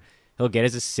guard. He'll get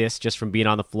his assists just from being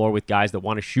on the floor with guys that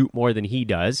want to shoot more than he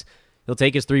does. He'll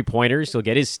take his 3-pointers. He'll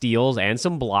get his steals and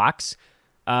some blocks.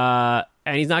 And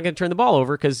he's not going to turn the ball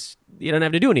over because you don't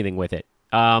have to do anything with it.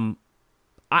 I'm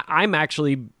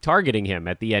actually targeting him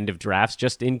at the end of drafts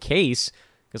just in case,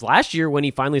 because last year when he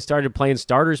finally started playing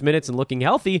starters minutes and looking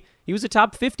healthy, he was a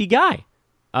top 50 guy.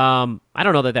 I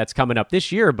don't know that that's coming up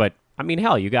this year, but I mean,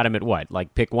 hell, you got him at what?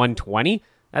 Like pick 120?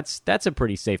 That's a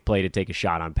pretty safe play to take a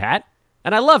shot on Pat.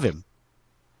 And I love him.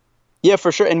 Yeah,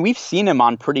 for sure. And we've seen him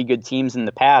on pretty good teams in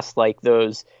the past, like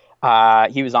those.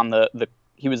 He was on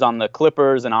the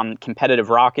Clippers and on competitive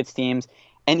Rockets teams,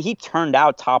 and he turned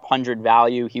out top 100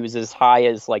 value. He was as high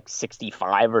as like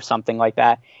 65 or something like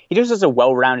that. He just has a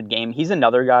well-rounded game. He's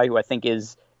another guy who I think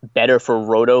is better for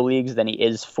roto leagues than he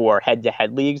is for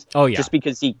head-to-head leagues. Oh yeah, just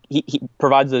because he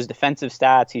provides those defensive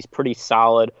stats. He's pretty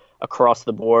solid across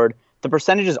the board. The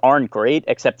percentages aren't great,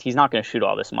 except he's not going to shoot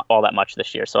all that much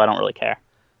this year, so I don't really care.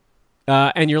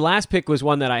 And your last pick was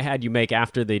one that I had you make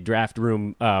after the draft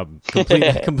room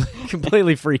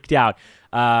completely freaked out.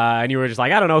 And you were just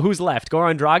like, I don't know, who's left?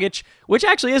 Goran Dragic, which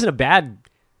actually isn't a bad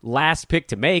last pick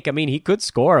to make. I mean, he could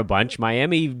score a bunch.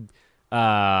 Miami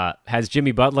has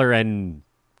Jimmy Butler and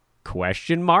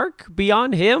question mark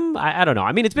beyond him. I don't know.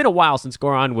 I mean, it's been a while since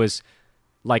Goran was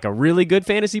like a really good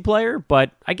fantasy player,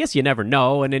 but I guess you never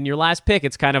know. And in your last pick,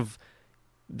 it's kind of,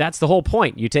 that's the whole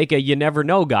point. You take a you never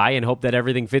know guy and hope that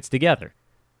everything fits together.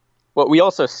 Well, we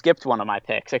also skipped one of my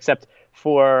picks, except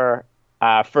for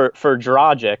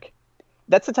Dragic.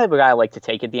 That's the type of guy I like to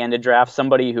take at the end of draft.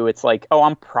 Somebody who it's like, oh,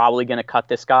 I'm probably going to cut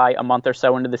this guy a month or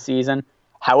so into the season.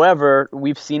 However,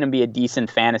 we've seen him be a decent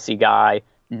fantasy guy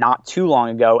not too long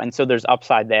ago, and so there's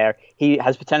upside there. He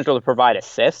has potential to provide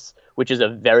assists, which is a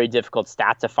very difficult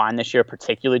stat to find this year,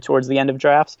 particularly towards the end of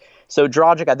drafts. So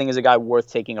Dragic, I think, is a guy worth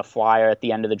taking a flyer at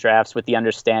the end of the drafts with the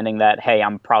understanding that, hey,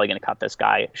 I'm probably going to cut this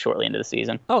guy shortly into the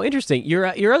season. Oh, interesting.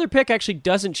 Your other pick actually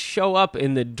doesn't show up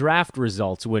in the draft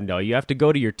results window. You have to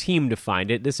go to your team to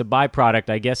find it. This is a byproduct,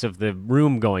 I guess, of the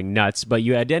room going nuts, but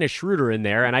you had Dennis Schroeder in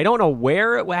there, and I don't know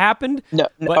where it happened. No,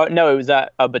 it was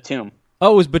Batum.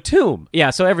 Oh, it was Batum.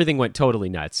 Yeah, so everything went totally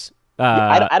nuts.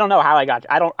 I don't know how I got.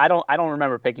 I don't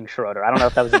remember picking Schroeder. I don't know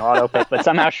if that was an auto pick, but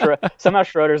somehow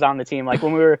Schroeder's on the team. Like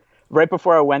when we were right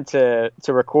before I went to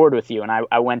record with you, and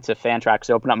I went to Fantrax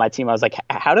to open up my team. I was like,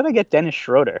 how did I get Dennis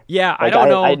Schroeder? Yeah, like, I don't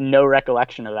know. I had no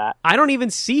recollection of that. I don't even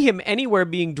see him anywhere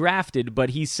being drafted, but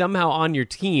he's somehow on your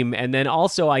team. And then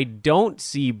also, I don't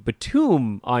see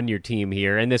Batum on your team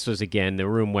here. And this was, again, the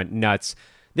room went nuts.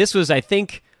 This was, I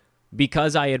think,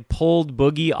 because I had pulled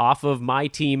Boogie off of my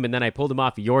team, and then I pulled him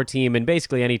off of your team, and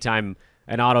basically anytime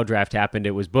an auto draft happened,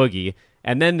 it was Boogie.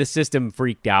 And then the system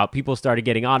freaked out. People started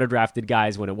getting auto drafted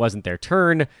guys when it wasn't their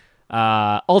turn.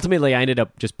 Ultimately, I ended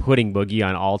up just putting Boogie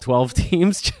on all 12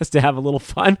 teams just to have a little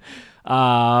fun.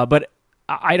 But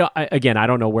I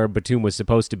don't know where Batum was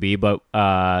supposed to be, but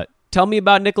tell me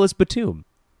about Nicholas Batum.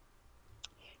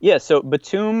 Yeah, so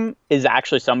Batum is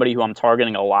actually somebody who I'm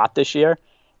targeting a lot this year.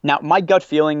 Now, my gut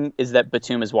feeling is that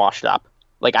Batum is washed up.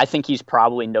 Like, I think he's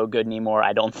probably no good anymore.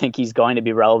 I don't think he's going to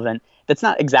be relevant. That's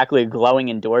not exactly a glowing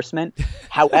endorsement.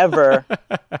 However,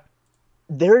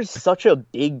 there's such a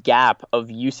big gap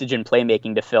of usage and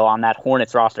playmaking to fill on that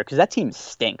Hornets roster because that team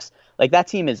stinks. Like, that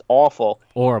team is awful.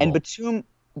 Horrible. And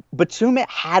Batum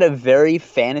had a very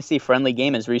fantasy-friendly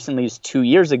game as recently as 2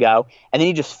 years ago, and then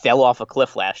he just fell off a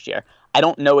cliff last year. I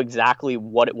don't know exactly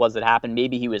what it was that happened.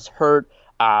 Maybe he was hurt.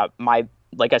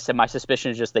 Like I said, my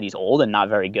suspicion is just that he's old and not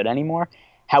very good anymore.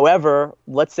 However,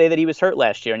 let's say that he was hurt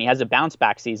last year and he has a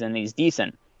bounce-back season and he's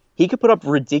decent. he could put up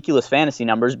ridiculous fantasy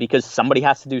numbers because somebody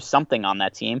has to do something on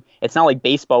that team. It's not like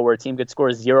baseball where a team could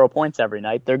score 0 points every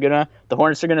night. The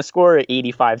Hornets are gonna score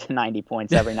 85 to 90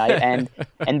 points every night,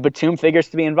 and Batum figures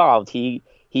to be involved. He's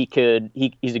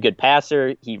a good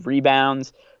passer. He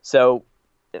rebounds. So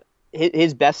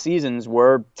his best seasons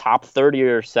were top 30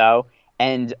 or so.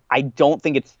 And I don't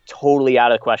think it's totally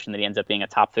out of the question that he ends up being a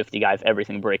top 50 guy if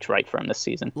everything breaks right for him this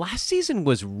season. Last season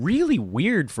was really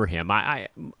weird for him.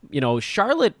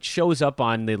 Charlotte shows up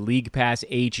on the League Pass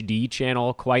HD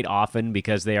channel quite often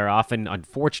because they are often,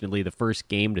 unfortunately, the first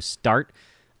game to start.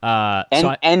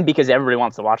 And because everybody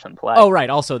wants to watch them play. Oh,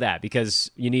 right. Also that, because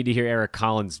you need to hear Eric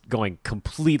Collins going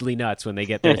completely nuts when they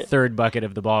get their third bucket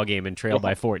of the ball game and trail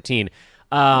by 14.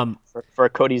 For a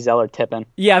Cody Zeller tip-in.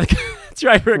 Yeah, that's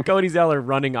right, for a Cody Zeller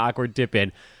running awkward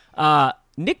tip-in.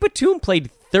 Nick Batum played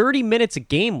 30 minutes a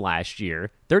game last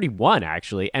year, 31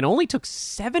 actually, and only took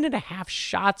 7.5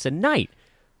 shots a night.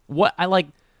 I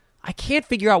can't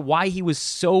figure out why he was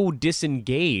so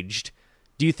disengaged.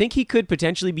 Do you think he could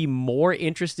potentially be more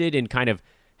interested in kind of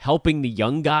helping the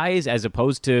young guys as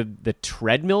opposed to the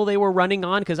treadmill they were running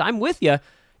on? Because I'm with you.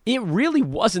 It really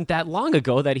wasn't that long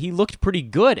ago that he looked pretty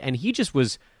good, and he just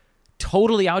was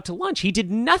totally out to lunch. He did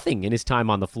nothing in his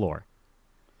time on the floor.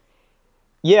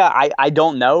 Yeah, I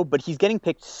don't know, but he's getting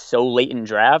picked so late in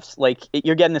drafts. Like,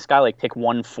 you're getting this guy like pick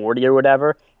 140 or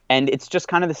whatever, and it's just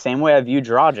kind of the same way I view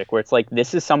Dragic, where it's like,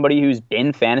 this is somebody who's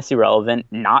been fantasy relevant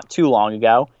not too long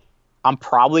ago. I'm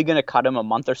probably going to cut him a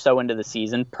month or so into the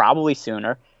season, probably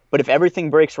sooner. But if everything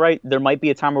breaks right, there might be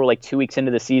a time where, like 2 weeks into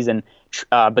the season,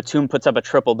 Batum puts up a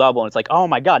triple-double, and it's like, oh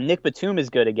my God, Nick Batum is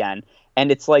good again.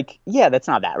 And it's like, yeah, that's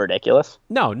not that ridiculous.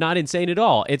 No, not insane at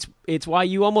all. It's why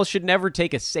you almost should never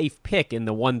take a safe pick in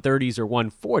the 130s or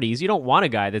 140s. You don't want a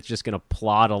guy that's just going to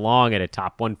plod along at a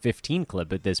top 115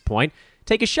 clip at this point.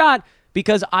 Take a shot,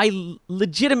 because I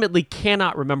legitimately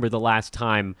cannot remember the last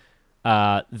time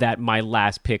that my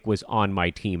last pick was on my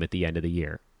team at the end of the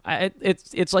year.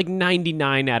 It's like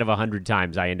 99 out of 100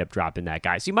 times I end up dropping that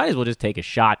guy. So you might as well just take a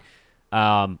shot.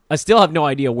 I still have no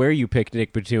idea where you picked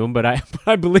Nick Batum, but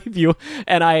I believe you,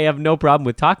 and I have no problem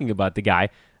with talking about the guy.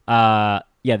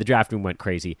 The draft room went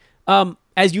crazy.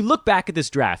 As you look back at this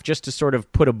draft, just to sort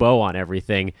of put a bow on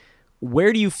everything,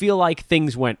 where do you feel like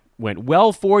things went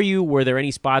well for you? Were there any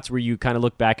spots where you kind of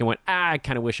look back and went, I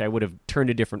kind of wish I would have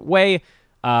turned a different way?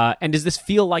 And does this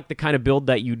feel like the kind of build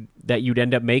that you'd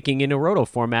end up making in a roto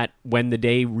format when the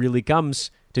day really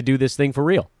comes to do this thing for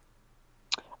real?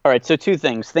 All right, so two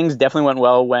things. Things definitely went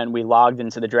well when we logged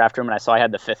into the draft room and I saw I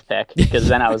had the 5th pick, because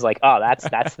then I was like, oh,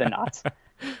 that's the nuts.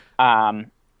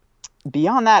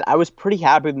 Beyond that, I was pretty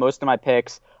happy with most of my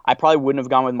picks. I probably wouldn't have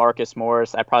gone with Marcus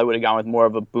Morris. I probably would have gone with more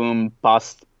of a boom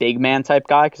bust big man type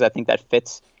guy, because I think that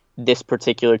fits this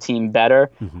particular team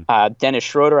better. Mm-hmm. Dennis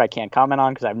Schroeder, I can't comment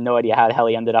on because I have no idea how the hell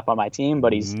he ended up on my team,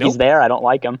 but he's there. I don't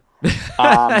like him. His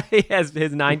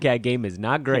 9-cat game is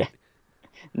not great. Yeah.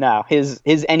 No, his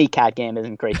any cat game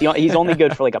isn't great. He's only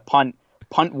good for like a punt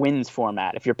wins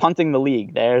format. If you're punting the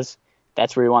league,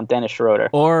 that's where you want Dennis Schroeder.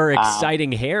 Or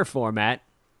exciting hair format.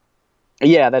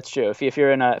 Yeah, that's true. If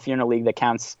you're in a league that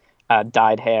counts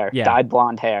dyed hair, dyed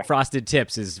blonde hair, frosted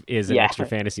tips is an extra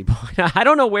fantasy point. I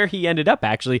don't know where he ended up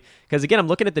actually, because again, I'm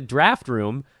looking at the draft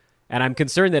room, and I'm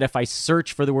concerned that if I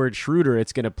search for the word Schroeder,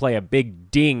 it's going to play a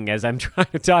big ding as I'm trying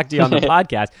to talk to you on the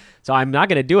podcast. So I'm not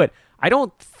going to do it. I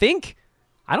don't think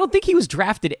he was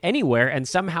drafted anywhere, and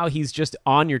somehow he's just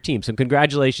on your team. So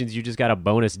congratulations, you just got a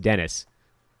bonus Dennis.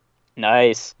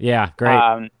 Nice. Yeah,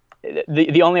 great.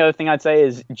 The only other thing I'd say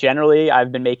is generally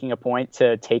I've been making a point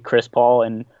to take Chris Paul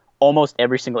in almost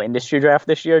every single industry draft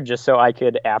this year, just so I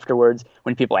could afterwards,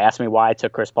 when people ask me why I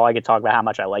took Chris Paul, I could talk about how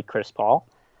much I like Chris Paul.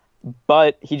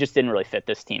 But he just didn't really fit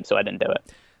this team, so I didn't do it.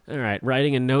 All right,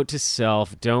 writing a note to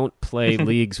self, don't play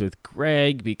leagues with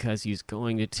Greg because he's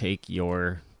going to take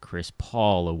your Chris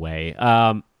Paul away.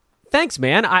 Thanks,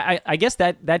 man. I guess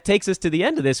that takes us to the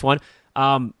end of this one.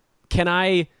 Can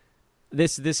I...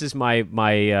 This is my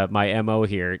MO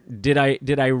here. Did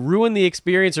I ruin the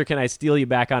experience, or can I steal you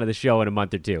back onto the show in a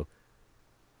month or two?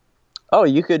 Oh,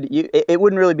 you could. It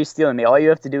wouldn't really be stealing me. All you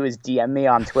have to do is DM me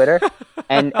on Twitter,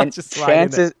 and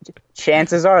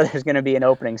chances are there's going to be an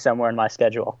opening somewhere in my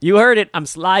schedule. You heard it. I'm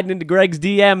sliding into Greg's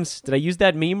DMs. Did I use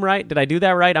that meme right? Did I do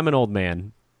that right? I'm an old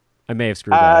man. I may have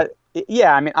screwed that up.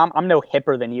 Yeah, I mean, I'm no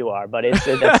hipper than you are, but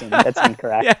that's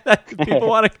incorrect. Yeah, people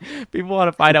want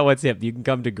to find out what's hip. You can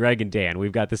come to Greg and Dan.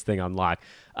 We've got this thing on lock.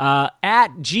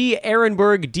 At G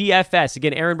Ehrenberg DFS.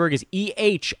 Again, Ehrenberg is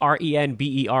EHRENBERG.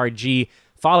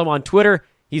 Follow him on Twitter.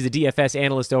 He's a DFS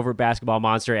analyst over at Basketball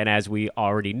Monster, and as we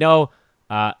already know,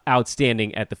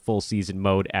 outstanding at the full season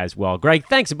mode as well. Greg,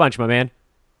 thanks a bunch, my man.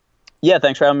 Yeah,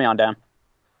 thanks for having me on, Dan.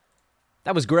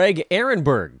 That was Greg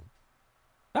Ehrenberg.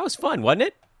 That was fun, wasn't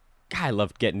it? God, I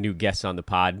loved getting new guests on the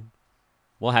pod.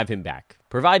 We'll have him back.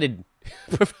 Provided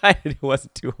it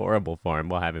wasn't too horrible for him,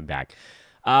 we'll have him back.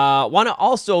 Want to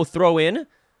also throw in,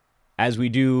 as we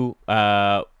do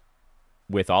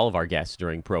with all of our guests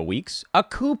during Pro Weeks, a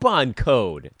coupon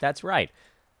code. That's right.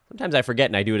 Sometimes I forget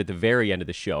and I do it at the very end of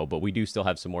the show, but we do still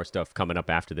have some more stuff coming up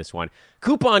after this one.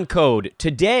 Coupon code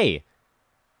today.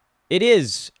 It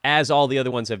is, as all the other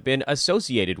ones have been,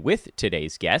 associated with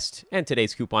today's guest, and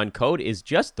today's coupon code is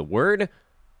just the word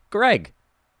Greg.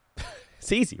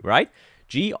 It's easy, right?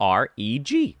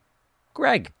 G-R-E-G.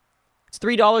 Greg. It's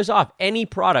 $3 off any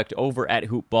product over at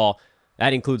Hoopball.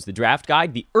 That includes the draft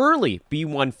guide, the early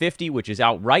B150, which is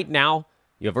out right now.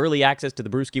 You have early access to the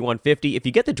Brewski 150. If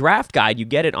you get the draft guide, you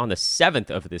get it on the 7th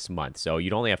of this month, so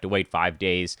you'd only have to wait 5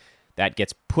 days. That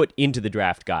gets put into the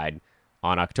draft guide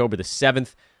on October the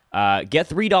 7th. Get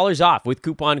 $3 off with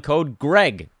coupon code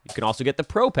Greg. You can also get the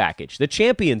Pro Package, the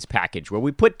Champions Package, where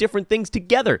we put different things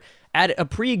together at a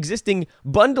pre-existing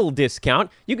bundle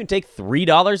discount. You can take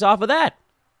 $3 off of that.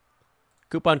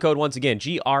 Coupon code, once again,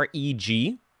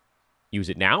 G-R-E-G. Use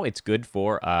it now. It's good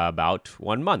for about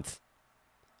 1 month.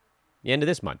 The end of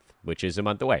this month, which is a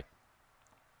month away.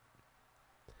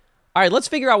 All right, let's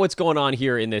figure out what's going on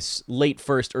here in this late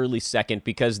first, early second,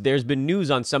 because there's been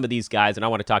news on some of these guys, and I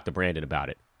want to talk to Brandon about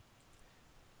it.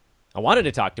 I wanted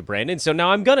to talk to Brandon, so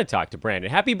now I'm going to talk to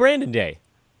Brandon. Happy Brandon Day.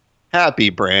 Happy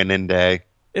Brandon Day.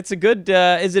 It's a good,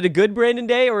 is it a good Brandon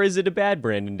Day, or is it a bad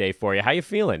Brandon Day for you? How you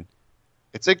feeling?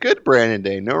 It's a good Brandon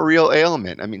Day. No real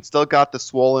ailment. I mean, still got the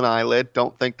swollen eyelid.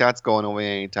 Don't think that's going away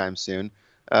anytime soon.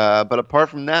 But apart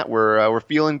from that, we're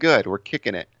feeling good. We're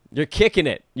kicking it. You're kicking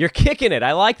it. You're kicking it.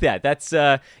 I like that. That's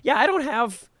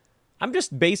I'm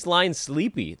just baseline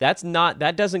sleepy.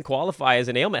 That doesn't qualify as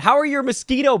an ailment. How are your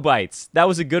mosquito bites? That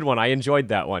was a good one. I enjoyed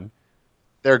that one.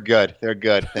 They're good.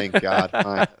 Thank God.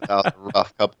 That was a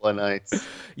rough couple of nights.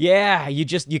 Yeah,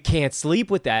 you can't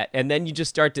sleep with that. And then you just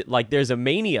start to, like, there's a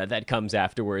mania that comes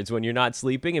afterwards when you're not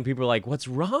sleeping and people are like, what's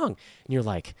wrong? And you're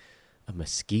like, a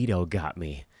mosquito got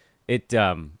me. It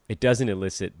doesn't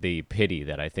elicit the pity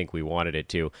that I think we wanted it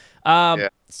to. Yeah.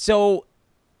 So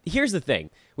here's the thing.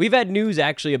 We've had news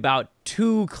actually about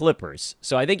 2 Clippers.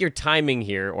 So I think your timing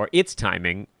here, or its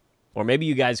timing, or maybe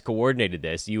you guys coordinated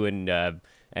this, you and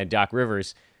Doc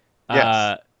Rivers.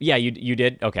 Yes. Yeah, you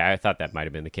did? Okay, I thought that might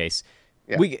have been the case.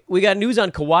 Yeah. We got news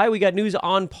on Kawhi. We got news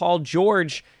on Paul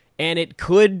George, and it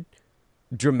could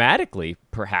dramatically,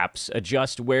 perhaps,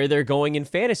 adjust where they're going in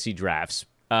fantasy drafts.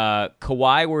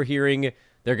 Kawhi, we're hearing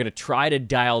they're going to try to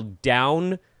dial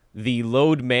down the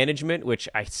load management, which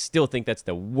I still think that's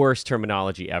the worst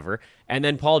terminology ever. And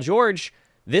then Paul George,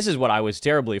 this is what I was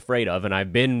terribly afraid of, and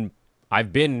I've been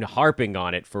harping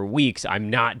on it for weeks. I'm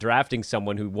not drafting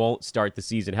someone who won't start the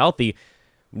season healthy.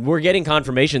 We're getting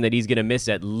confirmation that he's going to miss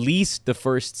at least the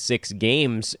first 6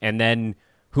 games, and then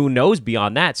who knows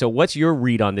beyond that. So what's your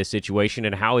read on this situation,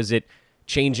 and how is it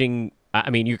changing? I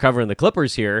mean, you're covering the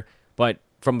Clippers here, but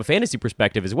from a fantasy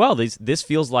perspective as well, this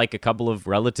feels like a couple of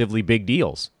relatively big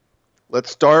deals. Let's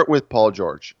start with Paul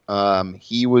George.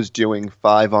 He was doing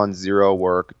 5-on-0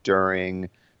 work during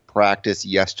practice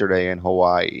yesterday in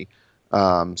Hawaii.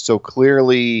 So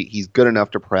clearly he's good enough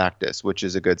to practice, which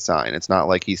is a good sign. It's not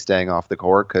like he's staying off the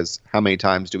court, because how many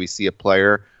times do we see a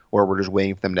player where we're just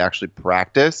waiting for them to actually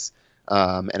practice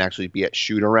and actually be at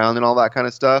shoot around and all that kind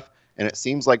of stuff? And it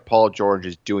seems like Paul George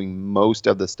is doing most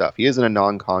of the stuff. He is in a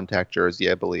non-contact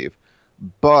jersey, I believe.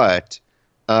 But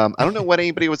I don't know what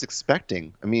anybody was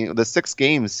expecting. I mean, the 6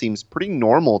 games seems pretty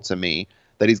normal to me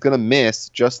that he's going to miss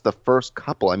just the first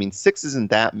couple. I mean, 6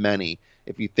 isn't that many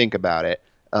if you think about it.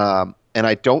 And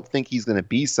I don't think he's going to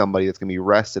be somebody that's going to be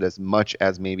rested as much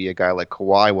as maybe a guy like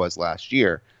Kawhi was last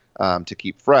year to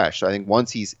keep fresh. I think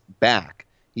once he's back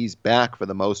for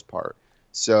the most part.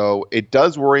 So it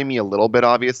does worry me a little bit,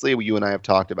 obviously. You and I have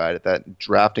talked about it, that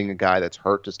drafting a guy that's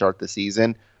hurt to start the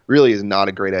season really is not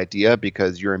a great idea,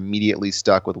 because you're immediately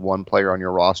stuck with one player on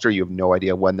your roster. You have no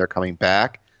idea when they're coming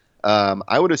back.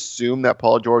 I would assume that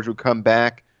Paul George would come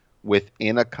back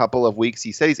within a couple of weeks.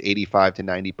 He said he's 85 to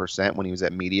 90% when he was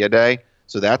at Media Day,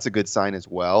 so that's a good sign as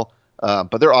well.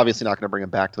 But they're obviously not going to bring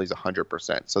him back till he's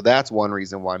 100%. So that's one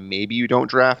reason why maybe you don't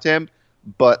draft him.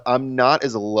 But I'm not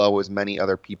as low as many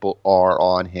other people are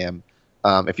on him.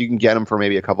 If you can get him for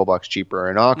maybe a couple bucks cheaper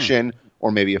in auction,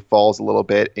 or maybe it falls a little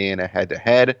bit in a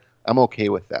head-to-head, I'm okay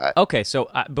with that. Okay, so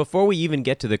before we even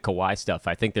get to the Kawhi stuff,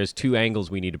 I think there's 2 angles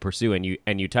we need to pursue, and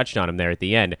you touched on them there at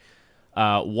the end.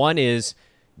 One is,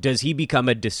 does he become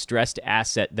a distressed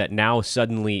asset that now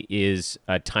suddenly is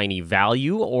a tiny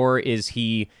value, or is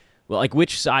he, well, like,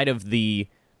 which side of the,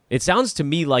 it sounds to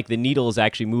me like the needle is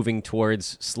actually moving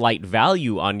towards slight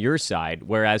value on your side,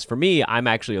 whereas for me, I'm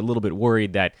actually a little bit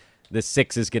worried that the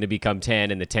 6 is going to become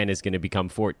 10 and the 10 is going to become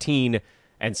 14,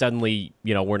 and suddenly,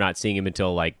 we're not seeing him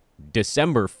until like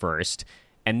December 1st,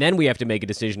 and then we have to make a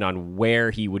decision on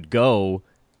where he would go,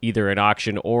 either in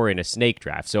auction or in a snake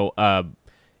draft. So,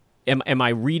 Am I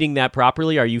reading that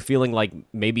properly? Are you feeling like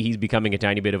maybe he's becoming a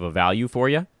tiny bit of a value for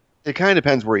you? It kind of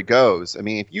depends where he goes. I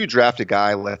mean, if you draft a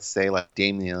guy, let's say like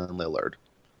Damian Lillard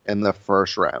in the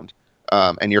first round,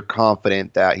 and you're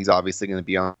confident that he's obviously going to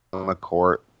be on the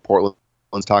court,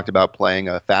 Portland's talked about playing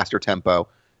a faster tempo,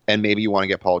 and maybe you want to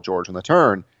get Paul George on the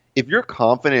turn. If you're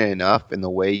confident enough in the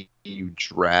way you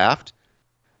draft,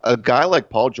 a guy like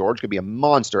Paul George could be a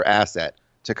monster asset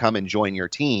to come and join your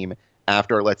team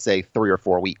after, let's say, 3 or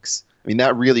 4 weeks. I mean,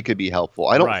 that really could be helpful.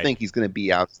 I don't think he's going to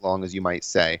be out as long as you might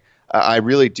say. I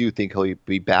really do think he'll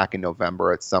be back in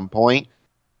November at some point.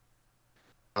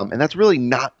 And that's really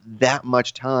not that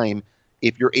much time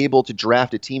if you're able to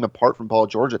draft a team apart from Paul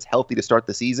George that's healthy to start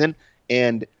the season.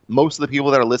 And most of the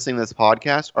people that are listening to this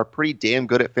podcast are pretty damn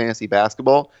good at fantasy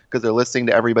basketball because they're listening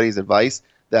to everybody's advice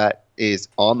that is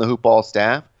on the Hoop Ball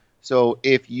staff. So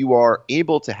if you are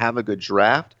able to have a good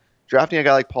draft, drafting a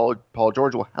guy like Paul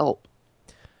George will help.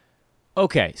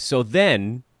 Okay, so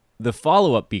then the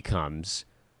follow-up becomes,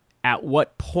 at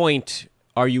what point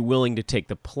are you willing to take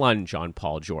the plunge on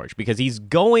Paul George? Because I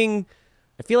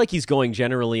feel like he's going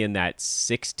generally in that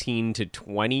 16 to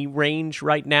 20 range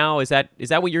right now. Is that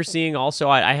what you're seeing also?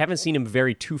 I haven't seen him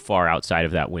very too far outside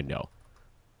of that window.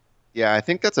 Yeah, I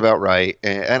think that's about right.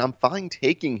 And I'm fine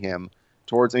taking him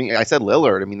towards, I said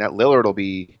Lillard. I mean, that Lillard will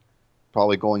be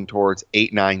probably going towards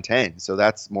 8, 9, 10. So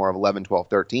that's more of 11, 12,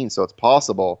 13. So it's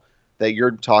possible that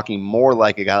you're talking more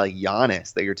like a guy like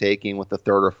Giannis that you're taking with the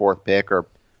 3rd or 4th pick or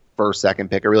 1st, 2nd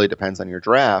pick. It really depends on your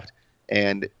draft.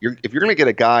 And if you're going to get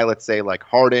a guy, let's say like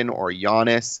Harden or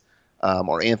Giannis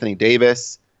or Anthony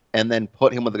Davis, and then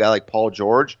put him with a guy like Paul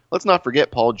George, let's not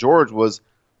forget Paul George was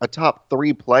a top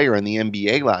 3 player in the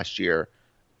NBA last year.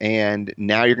 And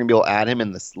now you're going to be able to add him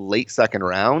in this late 2nd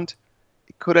round.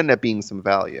 It could end up being some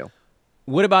value.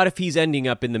 What about if he's ending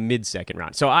up in the mid-second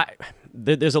round? So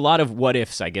there's a lot of what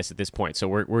ifs, I guess, at this point. So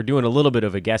we're doing a little bit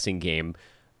of a guessing game.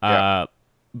 Yeah.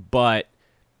 But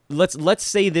let's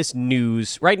say this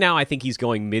news right now. I think he's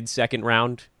going mid-second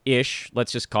round ish.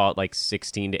 Let's just call it like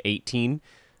 16 to 18.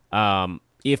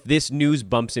 If this news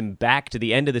bumps him back to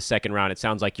the end of the 2nd round, it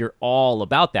sounds like you're all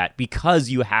about that because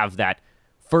you have that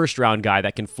first round guy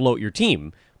that can float your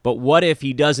team. But what if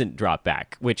he doesn't drop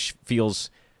back, which feels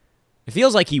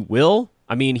like he will?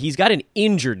 I mean, he's got an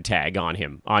injured tag on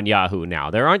him on Yahoo now.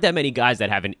 There aren't that many guys that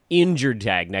have an injured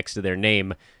tag next to their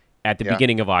name at the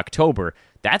beginning of October.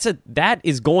 That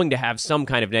is going to have some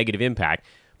kind of negative impact.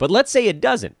 But let's say it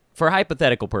doesn't, for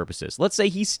hypothetical purposes. Let's say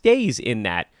he stays in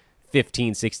that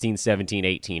 15, 16, 17,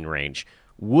 18 range.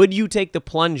 Would you take the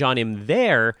plunge on him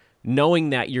there,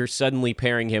 knowing that you're suddenly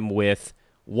pairing him with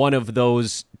one of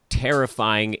those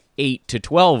terrifying 8 to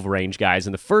 12 range guys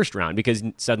in the first round, because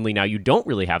suddenly now you don't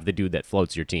really have the dude that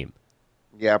floats your team?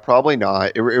 Yeah, probably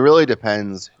not. It really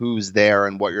depends who's there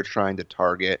and what you're trying to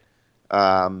target.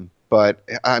 But,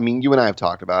 I mean, you and I have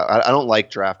talked about it. I don't like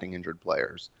drafting injured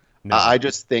players. No. I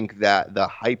just think that the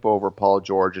hype over Paul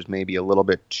George is maybe a little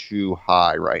bit too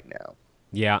high right now.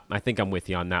 Yeah, I think I'm with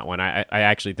you on that one. I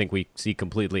actually think we see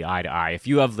completely eye to eye. If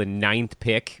you have the 9th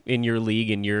pick in your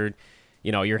league and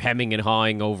you're hemming and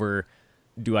hawing over,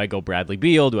 do I go Bradley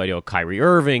Beal? Do I go Kyrie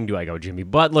Irving? Do I go Jimmy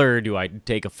Butler? Do I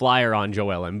take a flyer on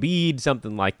Joel Embiid?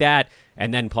 Something like that.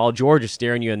 And then Paul George is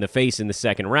staring you in the face in the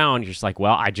 2nd round. You're just like,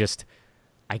 well,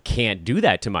 I can't do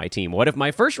that to my team. What if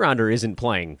my first rounder isn't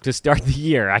playing to start the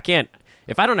year?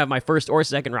 If I don't have my 1st or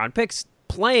 2nd round picks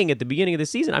playing at the beginning of the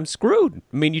season, I'm screwed.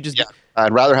 I mean,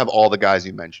 I'd rather have all the guys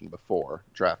you mentioned before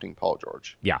drafting Paul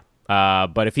George. Yeah.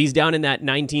 But if he's down in that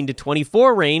 19 to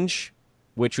 24 range,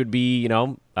 which would be,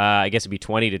 I guess it'd be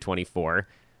 20 to 24,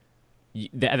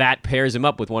 that pairs him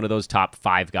up with one of those top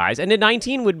 5 guys. And at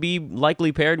 19 would be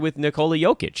likely paired with Nikola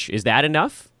Jokic. Is that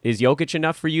enough? Is Jokic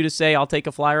enough for you to say, I'll take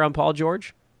a flyer on Paul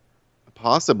George?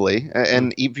 Possibly.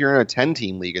 And if you're in a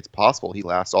 10-team league, it's possible he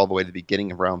lasts all the way to the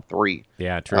beginning of round 3.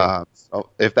 Yeah, true. So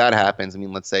if that happens, I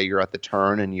mean, let's say you're at the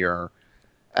turn and you're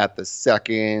at the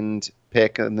 2nd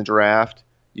pick in the draft,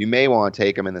 you may want to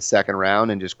take him in the 2nd round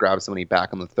and just grab somebody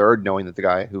back in the 3rd, knowing that the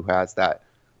guy who has that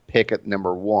pick at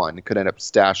number 1 could end up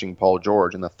stashing Paul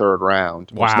George in the 3rd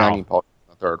round. Wow. Or snagging Paul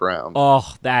in the third round.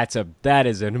 Oh, that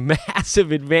is a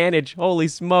massive advantage. Holy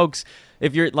smokes.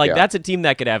 If you're that's a team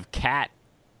that could have Cat,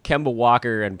 Kemba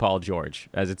Walker, and Paul George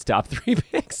as its top 3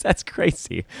 picks. That's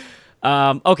crazy.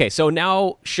 Okay, so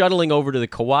now shuttling over to the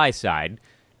Kawhi side,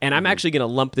 and I'm actually going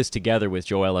to lump this together with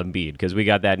Joel Embiid because we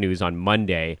got that news on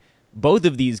Monday. Both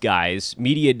of these guys,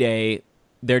 media day,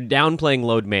 they're downplaying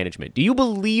load management. Do you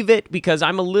believe it? Because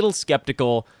I'm a little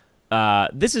skeptical.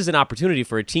 This is an opportunity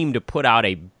for a team to put out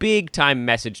a big-time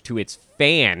message to its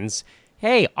fans.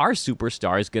 Hey, our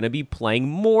superstar is going to be playing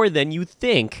more than you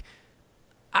think.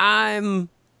 I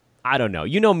don't know.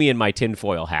 You know me and my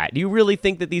tinfoil hat. Do you really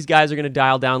think that these guys are going to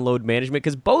dial down load management?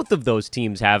 Because both of those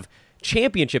teams have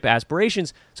championship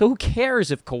aspirations, so who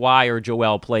cares if Kawhi or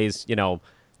Joel plays,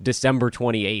 December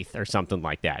 28th or something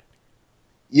like that?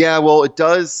 Yeah, well, it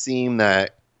does seem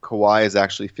that Kawhi is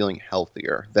actually feeling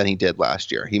healthier than he did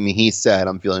last year. He said,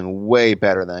 I'm feeling way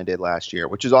better than I did last year,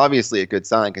 which is obviously a good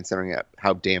sign considering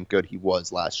how damn good he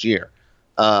was last year.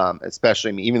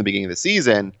 Especially, even the beginning of the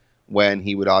season when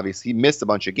he missed a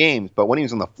bunch of games, but when he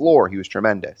was on the floor, he was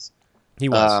tremendous. He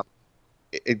was.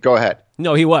 Go ahead.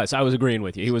 No, he was. I was agreeing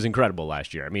with you. He was incredible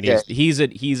last year. I mean,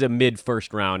 he's a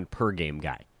mid-first round per game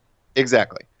guy.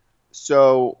 Exactly.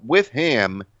 So with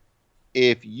him,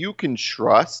 if you can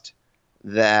trust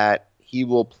that he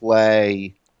will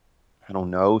play,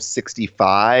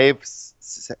 65,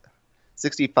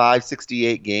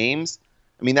 68 games,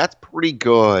 I mean, that's pretty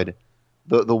good.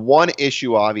 The one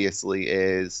issue, obviously,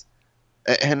 is,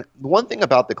 and the one thing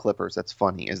about the Clippers that's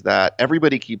funny is that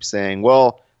everybody keeps saying,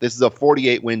 well, this is a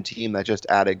 48-win team that just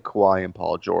added Kawhi and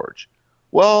Paul George.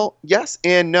 Well, yes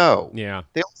and no. Yeah.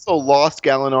 They also lost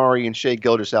Gallinari and Shai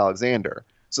Gilgeous-Alexander.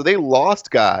 So they lost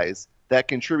guys that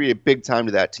contributed big time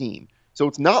to that team. So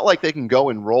it's not like they can go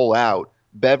and roll out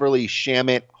Beverly,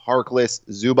 Shamet, Harkless,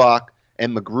 Zubac,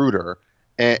 and Magruder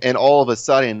and all of a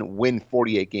sudden win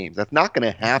 48 games. That's not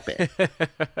going to happen.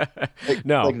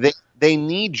 No. They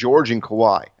need George and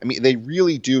Kawhi. I mean, they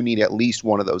really do need at least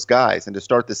one of those guys. And to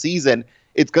start the season,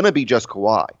 it's going to be just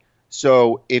Kawhi.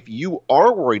 So if you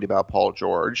are worried about Paul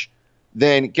George,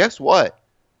 then guess what?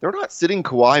 They're not sitting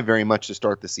Kawhi very much to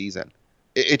start the season.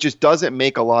 It just doesn't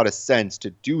make a lot of sense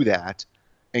to do that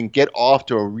and get off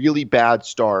to a really bad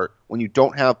start when you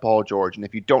don't have Paul George. And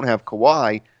if you don't have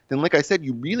Kawhi, then like I said,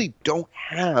 you really don't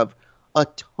have a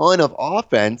ton of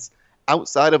offense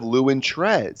outside of Lou and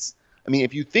Trez. I mean,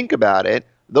 if you think about it,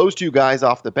 those two guys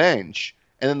off the bench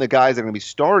and then the guys that are going to be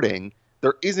starting,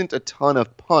 there isn't a ton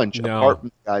of punch apart from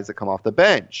the guys that come off the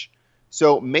bench.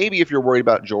 So maybe if you're worried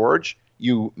about George,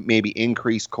 you maybe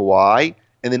increase Kawhi,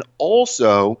 and then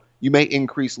also you may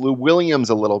increase Lou Williams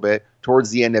a little bit towards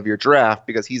the end of your draft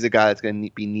because he's a guy that's going to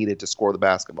be needed to score the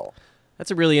basketball. That's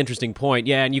a really interesting point.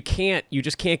 Yeah, and you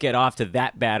just can't get off to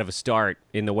that bad of a start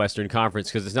in the Western Conference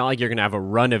because it's not like you're going to have a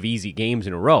run of easy games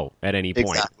in a row at any point.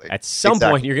 Exactly. At some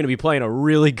point, you're going to be playing a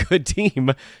really good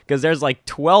team because there's like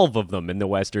 12 of them in the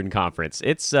Western Conference.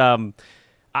 It's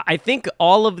I think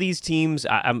all of these teams,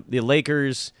 the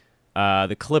Lakers,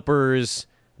 the Clippers,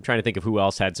 I'm trying to think of who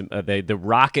else had some, the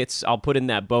Rockets, I'll put in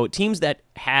that boat. Teams that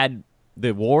had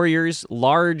the Warriors,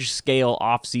 large-scale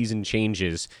off-season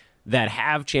changes that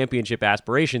have championship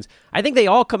aspirations, I think they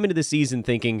all come into the season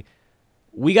thinking,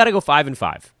 we got to go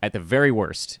 5-5 at the very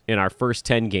worst in our first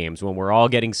 10 games when we're all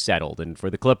getting settled. And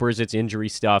for the Clippers, it's injury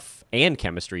stuff and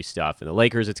chemistry stuff. And the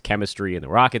Lakers, it's chemistry. And the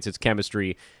Rockets, it's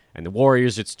chemistry. And the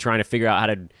Warriors, it's trying to figure out how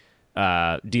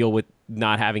to deal with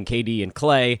not having KD and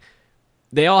Clay.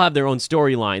 They all have their own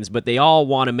storylines, but they all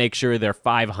want to make sure they're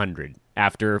 500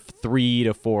 after 3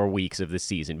 to 4 weeks of the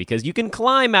season because you can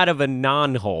climb out of a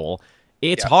non-hole.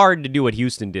 It's hard to do what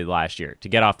Houston did last year, to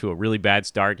get off to a really bad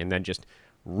start and then just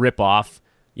rip off,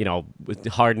 with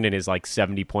Harden and his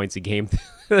 70 points a game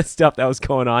stuff that was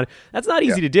going on. That's not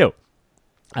easy to do.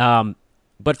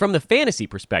 But from the fantasy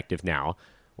perspective now,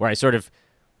 where I sort of,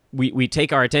 we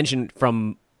take our attention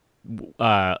from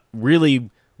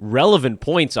really relevant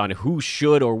points on who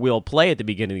should or will play at the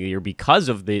beginning of the year because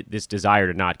of this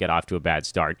desire to not get off to a bad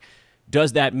start,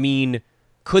 does that mean...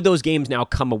 could those games now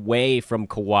come away from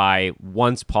Kawhi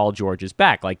once Paul George is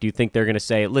back? Do you think they're going to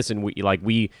say, listen,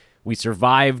 we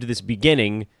survived this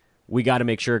beginning. We got to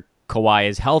make sure Kawhi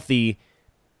is healthy.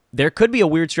 There could be a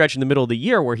weird stretch in the middle of the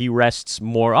year where he rests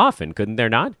more often, couldn't there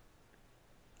not?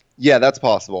 Yeah, that's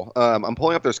possible. I'm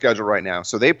pulling up their schedule right now.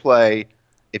 So they play,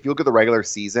 if you look at the regular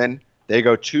season, they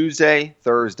go Tuesday,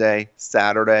 Thursday,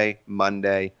 Saturday,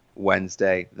 Monday,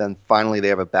 Wednesday. Then finally they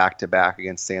have a back-to-back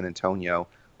against San Antonio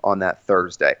on that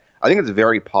Thursday. I think it's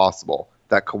very possible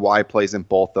that Kawhi plays in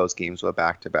both those games with a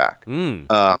back-to-back.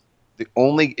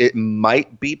 It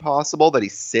might be possible that he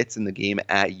sits in the game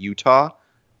at Utah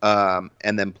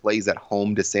and then plays at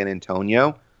home to San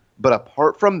Antonio. But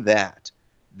apart from that,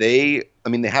 they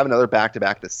have another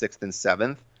back-to-back, the 6th and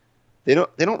 7th. They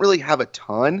don't really have a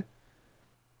ton.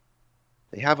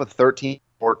 They have a 13th,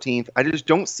 14th. I just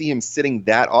don't see him sitting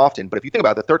that often. But if you think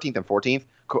about it, the 13th and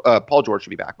 14th, Paul George should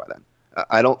be back by then.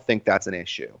 I don't think that's an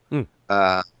issue.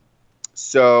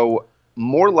 So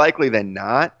more likely than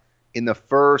not, in the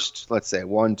first, let's say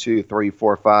 1, 2, 3,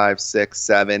 4, 5, 6,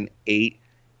 7, 8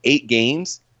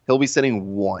 games, he'll be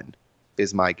sitting 1.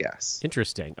 Is my guess.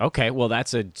 Interesting. Okay, well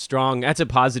that's a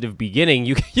positive beginning.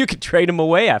 You could trade him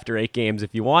away after 8 games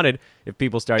if you wanted, if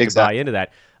people start to buy into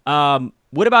that.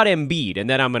 What about Embiid? And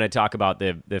then I'm going to talk about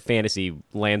the fantasy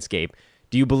landscape.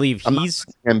 Do you believe he's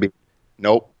Embiid?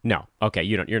 Nope. No. Okay,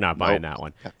 you're not buying that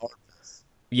one.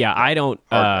 Yeah, I don't.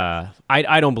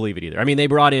 I don't believe it either. I mean, they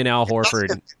brought in Al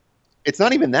Horford. It's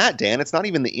not even that, Dan. It's not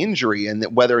even the injury and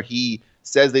whether he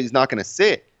says that he's not going to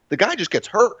sit. The guy just gets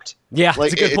hurt. Yeah,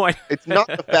 that's a good point. It's not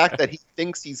the fact that he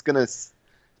thinks he's going to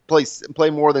play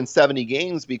more than 70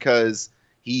 games because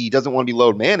he doesn't want to be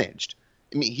load managed.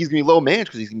 I mean, he's going to be load managed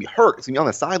because he's going to be hurt. He's going to be on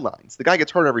the sidelines. The guy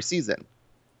gets hurt every season.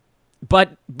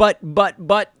 But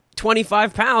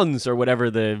 25 pounds or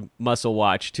whatever the Muscle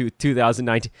Watch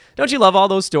 2019. Don't you love all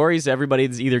those stories?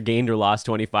 Everybody's either gained or lost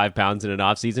 25 pounds in an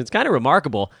offseason. It's kind of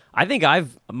remarkable. I think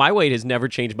my weight has never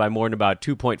changed by more than about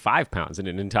 2.5 pounds in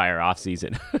an entire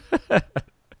offseason.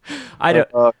 I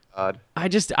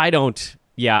don't.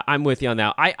 Yeah, I'm with you on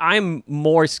that. I'm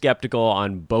more skeptical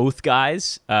on both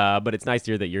guys, but it's nice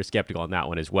to hear that you're skeptical on that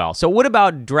one as well. So what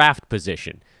about draft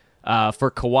position for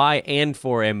Kawhi and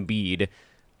for Embiid?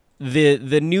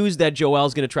 The news that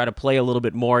Joel's going to try to play a little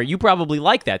bit more, you probably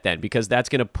like that then because that's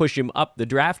going to push him up the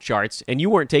draft charts, and you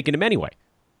weren't taking him anyway.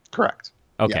 Correct.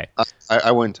 Okay. Yeah,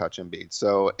 I wouldn't touch Embiid.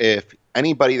 So if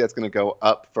anybody that's going to go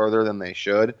up further than they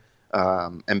should,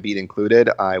 Embiid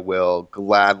included, I will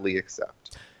gladly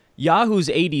accept. Yahoo's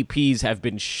ADPs have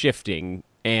been shifting,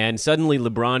 and suddenly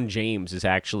LeBron James is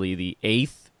actually the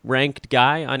 8th ranked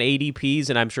guy on ADPs,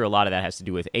 and I'm sure a lot of that has to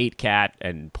do with 8-cat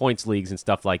and points leagues and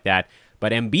stuff like that.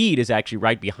 But Embiid is actually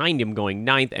right behind him going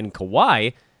 9th, and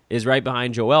Kawhi is right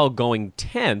behind Joel going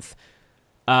 10th,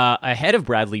 ahead of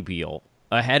Bradley Beal,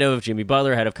 ahead of Jimmy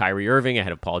Butler, ahead of Kyrie Irving,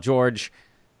 ahead of Paul George,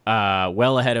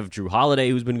 well ahead of Drew Holiday,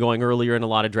 who's been going earlier in a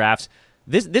lot of drafts.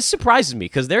 This surprises me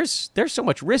because there's so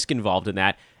much risk involved in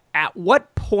that. At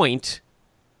what point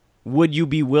would you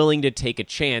be willing to take a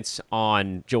chance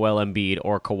on Joel Embiid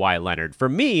or Kawhi Leonard? For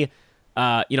me,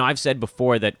 I've said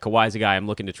before that Kawhi's a guy I'm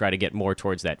looking to try to get more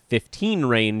towards that 15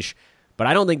 range, but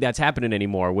I don't think that's happening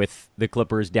anymore with the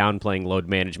Clippers downplaying load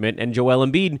management. And Joel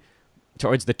Embiid,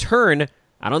 towards the turn,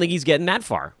 I don't think he's getting that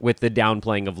far with the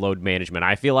downplaying of load management.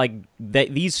 I feel like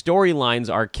these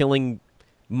storylines are killing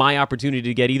my opportunity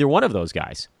to get either one of those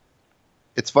guys.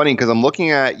 It's funny because I'm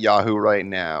looking at Yahoo right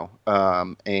now,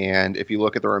 and if you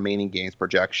look at the remaining games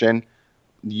projection,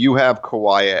 you have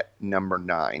Kawhi at number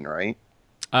 9, right?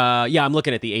 Yeah, I'm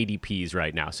looking at the ADPs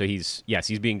right now. So he's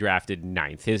being drafted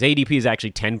 9th. His ADP is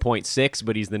actually 10.6,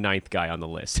 but he's the 9th guy on the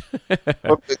list.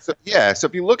 Okay, so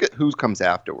if you look at who comes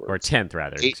afterwards. Or 10th,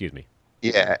 rather, excuse me.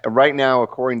 Yeah, right now,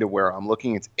 according to where I'm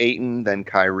looking, it's Ayton, then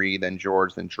Kyrie, then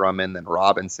George, then Drummond, then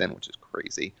Robinson, which is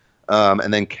crazy,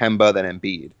 and then Kemba, then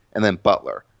Embiid, and then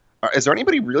Butler. Is there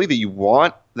anybody really that you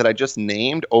want that I just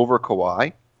named over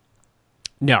Kawhi?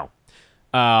 No.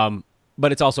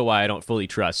 But it's also why I don't fully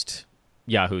trust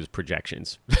Yahoo's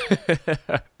projections.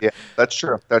 Yeah, that's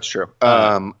true.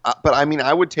 But I mean,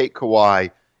 I would take Kawhi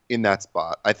in that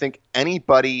spot. I think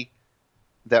anybody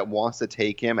that wants to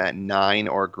take him at 9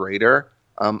 or greater,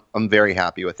 I'm very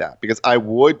happy with that because I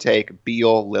would take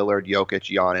Beal, Lillard,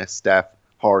 Jokic, Giannis, Steph,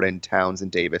 Harden, Towns,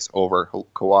 and Davis over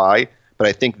Kawhi. But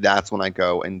I think that's when I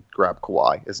go and grab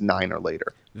Kawhi as 9 or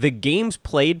later. The games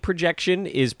played projection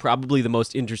is probably the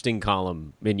most interesting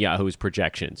column in Yahoo's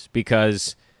projections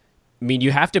because, I mean,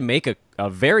 you have to make a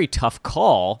very tough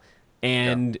call,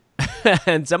 and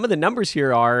and some of the numbers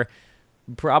here are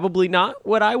probably not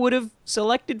what I would have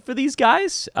selected for these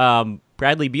guys.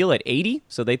 Bradley Beal at 80,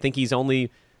 so they think he's only,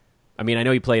 I mean, I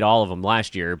know he played all of them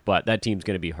last year, but that team's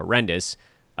going to be horrendous.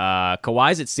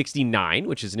 Kawhi's at 69,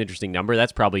 which is an interesting number.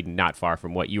 That's probably not far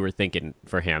from what you were thinking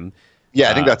for him. Yeah,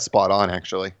 I think that's spot on,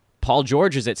 actually. Paul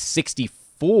George is at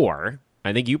 64.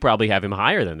 I think you probably have him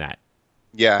higher than that.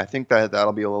 Yeah, I think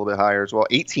that'll be a little bit higher as well.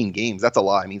 18 games, that's a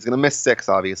lot. I mean, he's going to miss 6,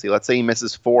 obviously. Let's say he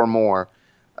misses 4 more.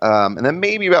 And then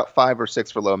maybe about 5 or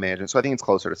 6 for low management. So I think it's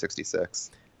closer to 66.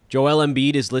 Joel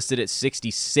Embiid is listed at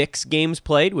 66 games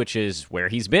played, which is where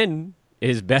he's been.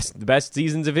 The best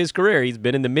seasons of his career. He's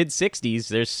been in the mid-60s.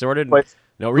 There's sort of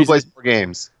no reason. Who plays more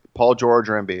games, Paul George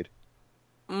or Embiid?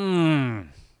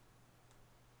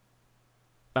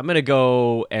 I'm going to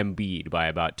go Embiid by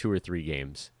about 2 or 3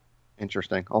 games.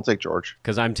 Interesting. I'll take George.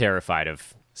 Because I'm terrified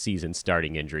of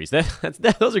season-starting injuries.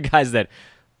 Those are guys that...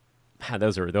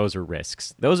 Those are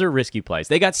risks. Those are risky plays.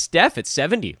 They got Steph at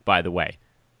 70, by the way.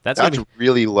 That's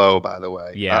really low, by the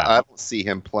way. Yeah. I don't see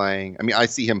him playing. I mean, I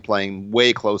see him playing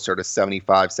way closer to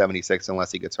 75, 76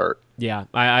 unless he gets hurt. Yeah,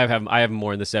 I have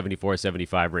more in the 74,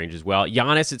 75 range as well.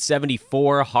 Giannis at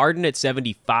 74, Harden at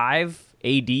 75,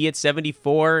 AD at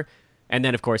 74, and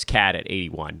then, of course, Kat at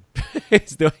 81.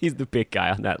 He's the big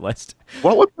guy on that list.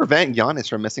 What would prevent Giannis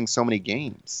from missing so many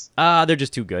games? They're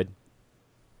just too good.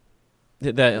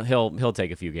 He'll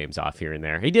take a few games off here and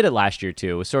there. He did it last year,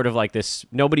 too. It was sort of like this.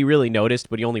 Nobody really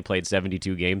noticed, but he only played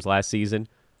 72 games last season.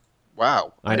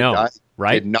 Wow. I know,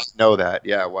 right? I did not know that.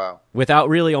 Yeah, wow. Without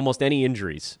really almost any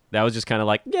injuries. That was just kind of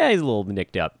like, yeah, he's a little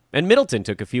nicked up. And Middleton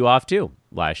took a few off, too,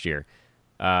 last year.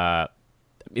 The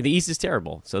East is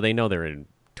terrible, so they know they're in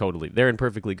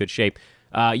perfectly good shape.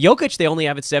 Jokic, they only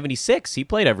have at 76. He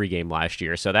played every game last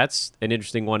year, so that's an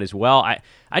interesting one as well.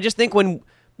 I just think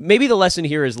maybe the lesson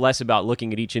here is less about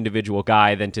looking at each individual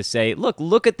guy than to say,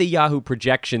 look at the Yahoo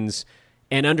projections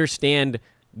and understand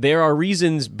there are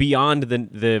reasons beyond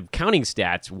the counting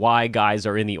stats why guys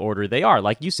are in the order they are.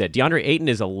 Like you said, DeAndre Ayton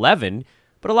is 11,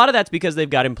 but a lot of that's because they've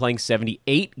got him playing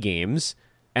 78 games,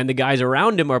 and the guys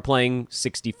around him are playing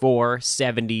 64,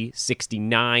 70,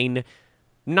 69.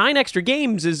 9 extra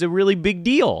games is a really big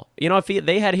deal. You know, if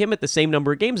they had him at the same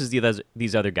number of games as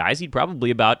these other guys, he'd probably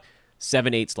about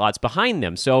 7-8 slots behind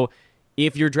them. So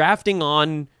if you're drafting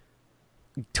on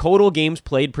total games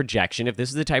played projection, if this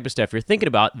is the type of stuff you're thinking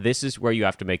about, this is where you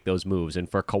have to make those moves. And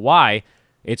for Kawhi,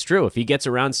 it's true. If he gets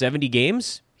around 70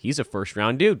 games, he's a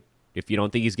first-round dude. If you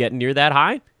don't think he's getting near that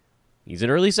high, he's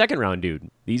an early second-round dude.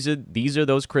 These are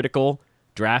those critical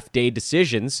draft day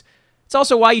decisions. It's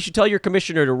also why you should tell your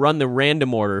commissioner to run the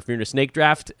random order if you're in a snake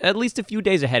draft at least a few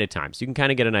days ahead of time, so you can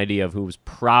kind of get an idea of who's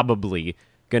probably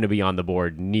going to be on the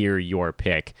board near your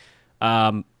pick.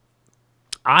 Brandon,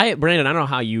 I don't know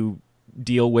how you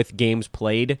deal with games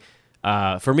played.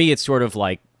 For me, it's sort of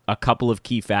like a couple of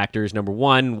key factors. Number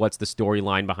one, what's the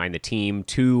storyline behind the team?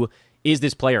 2, is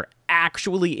this player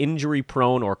actually injury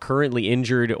prone or currently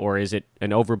injured, or is it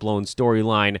an overblown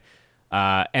storyline?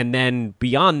 And then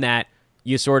beyond that,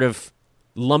 you sort of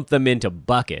lump them into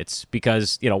buckets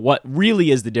because, you know, what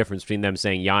really is the difference between them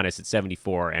saying Giannis at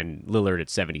 74 and Lillard at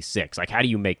 76? Like, how do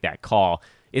you make that call?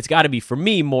 It's got to be, for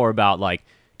me, more about, like,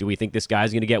 do we think this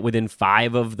guy's going to get within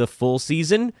 5 of the full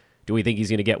season? Do we think he's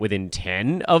going to get within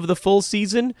 10 of the full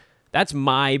season? That's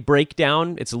my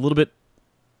breakdown. It's a little bit...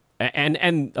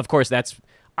 And of course,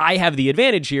 I have the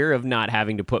advantage here of not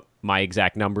having to put my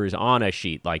exact numbers on a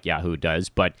sheet like Yahoo does,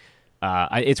 but...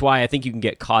 it's why I think you can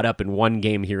get caught up in one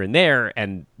game here and there,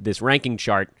 and this ranking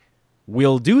chart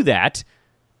will do that.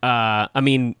 I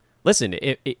mean, listen,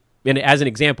 and as an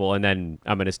example, and then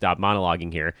I'm going to stop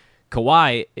monologuing here,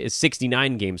 Kawhi is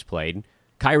 69 games played.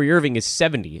 Kyrie Irving is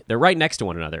 70. They're right next to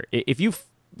one another. If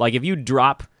you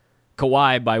drop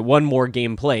Kawhi by one more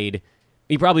game played,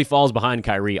 he probably falls behind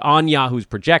Kyrie on Yahoo's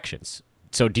projections.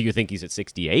 So do you think he's at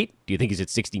 68? Do you think he's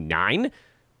at 69?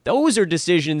 Those are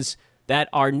decisions that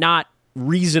are not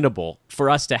reasonable for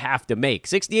us to have to make.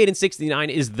 68 and 69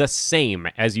 is the same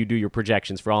as you do your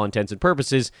projections for all intents and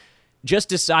purposes. Just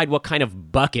decide what kind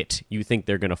of bucket you think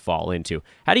they're going to fall into.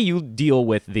 How do you deal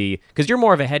with because you're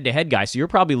more of a head-to-head guy, so you're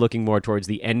probably looking more towards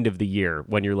the end of the year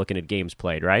when you're looking at games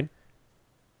played, right?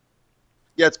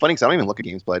 Yeah, it's funny because I don't even look at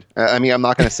games played. I mean, I'm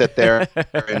not going to sit there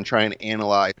and try and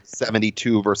analyze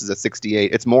 72 versus a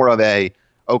 68. It's more of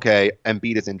okay,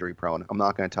 Embiid is injury prone. I'm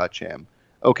not going to touch him.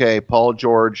 Okay, Paul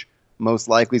George most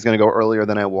likely is going to go earlier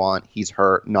than I want. He's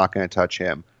hurt. Not going to touch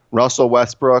him. Russell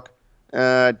Westbrook,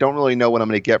 don't really know what I'm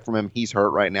going to get from him. He's hurt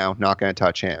right now. Not going to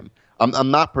touch him. I'm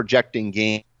not projecting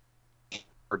games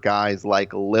for guys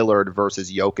like Lillard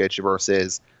versus Jokic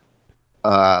versus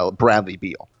Bradley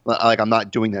Beal. Like, I'm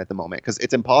not doing that at the moment because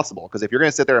it's impossible. Because if you're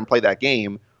going to sit there and play that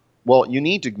game, well, you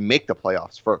need to make the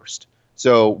playoffs first.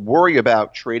 So worry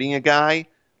about trading a guy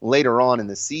later on in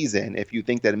the season if you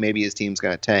think that maybe his team's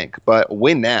going to tank. But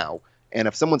win now. And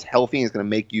if someone's healthy and is going to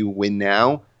make you win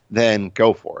now, then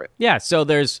go for it. Yeah, so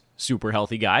there's super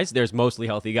healthy guys, there's mostly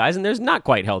healthy guys, and there's not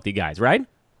quite healthy guys, right?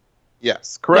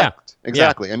 Yes, correct. Yeah.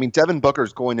 Exactly. Yeah. I mean, Devin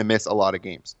Booker's going to miss a lot of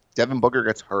games. Devin Booker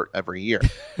gets hurt every year.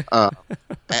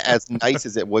 As nice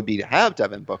as it would be to have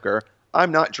Devin Booker,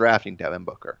 I'm not drafting Devin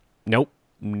Booker. Nope,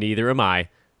 neither am I.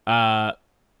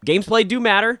 Games played do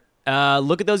matter.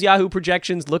 Look at those Yahoo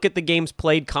projections, look at the games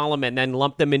played column, and then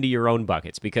lump them into your own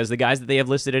buckets, because the guys that they have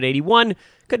listed at 81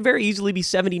 could very easily be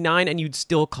 79, and you'd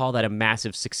still call that a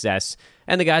massive success.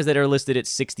 And the guys that are listed at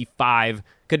 65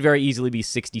 could very easily be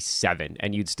 67,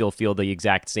 and you'd still feel the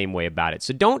exact same way about it.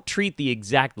 So don't treat the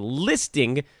exact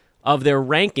listing of their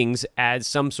rankings as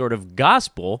some sort of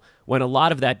gospel when a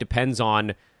lot of that depends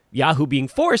on Yahoo being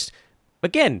forced.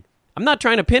 Again, I'm not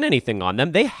trying to pin anything on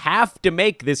them. They have to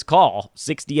make this call,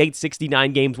 68,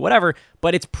 69 games, whatever,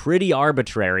 but it's pretty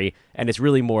arbitrary, and it's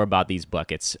really more about these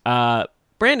buckets.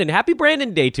 Brandon, happy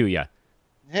Brandon Day to you.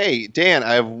 Hey, Dan,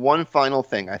 I have one final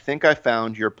thing. I think I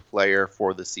found your player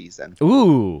for the season.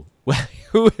 Ooh.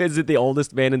 Who is it, the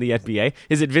oldest man in the NBA?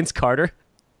 Is it Vince Carter?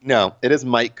 No, it is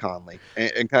Mike Conley.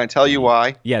 And can I tell you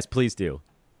why? Yes, please do.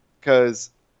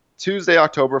 Because Tuesday,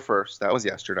 October 1st, that was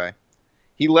yesterday,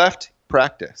 he left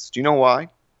practice. Do you know why?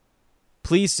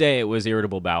 Please say it was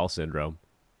irritable bowel syndrome.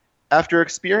 After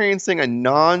experiencing a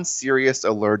non-serious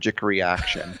allergic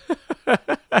reaction.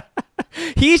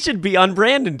 He should be on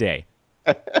Brandon Day.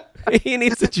 He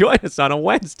needs to join us on a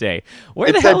Wednesday. Where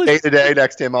it the said hell is day-to-day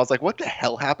next to him. I was like, what the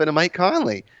hell happened to Mike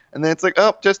Conley? And then it's like,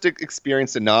 oh, just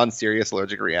experienced a non-serious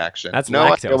allergic reaction. That's no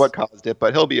lactose. idea what caused it,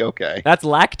 but he'll be okay. That's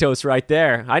lactose right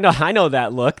there. I know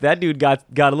that look. That dude got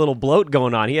a little bloat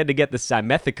going on. He had to get the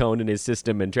simethicone in his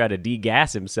system and try to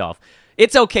degas himself.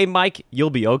 It's okay, Mike.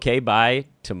 You'll be okay by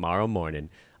tomorrow morning.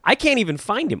 I can't even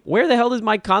find him. Where the hell does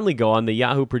Mike Conley go on the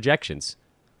Yahoo projections?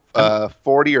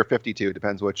 40 or 52,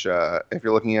 depends which. If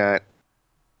you're looking at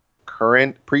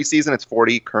current preseason, it's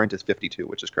 40. Current is 52,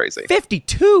 which is crazy.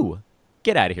 52?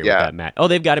 Get out of here Yeah. with that, Matt. Oh,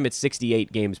 they've got him at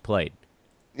 68 games played.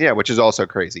 Yeah, which is also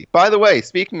crazy. By the way,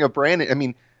 speaking of Brandon, I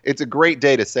mean, it's a great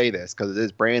day to say this because it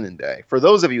is Brandon Day. For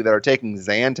those of you that are taking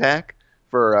Zantac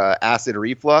for acid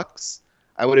reflux,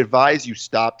 I would advise you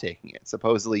stop taking it.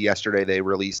 Supposedly yesterday they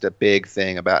released a big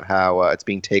thing about how it's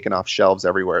being taken off shelves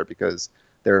everywhere because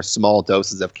there are small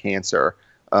doses of cancer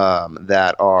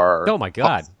that are Oh, my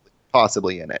God.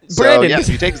 possibly in it. Brandon, So, yes, if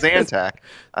you take Zantac,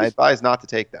 I advise not to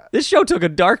take that. This show took a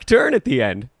dark turn at the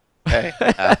end. Hey,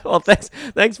 Well,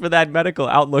 thanks for that medical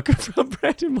outlook from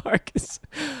Brandon Marcus.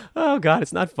 Oh, God,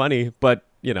 it's not funny, but,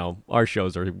 you know, our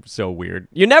shows are so weird.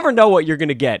 You never know what you're going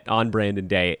to get on Brandon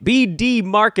Day. BD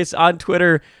Marcus on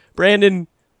Twitter. Brandon,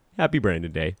 happy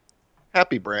Brandon Day.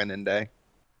 happy Brandon Day.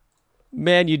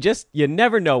 Man, you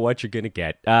never know what you're going to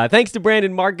get. Thanks to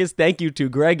Brandon Marcus. Thank you to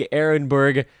Greg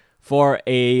Ehrenberg for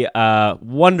a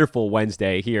wonderful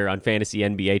Wednesday here on Fantasy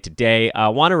NBA Today. I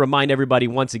want to remind everybody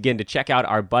once again to check out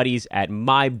our buddies at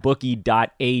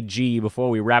mybookie.ag before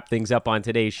we wrap things up on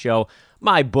today's show.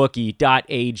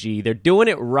 Mybookie.ag. They're doing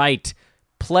it right.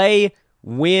 Play,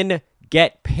 win,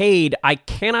 get paid. I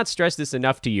cannot stress this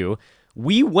enough to you.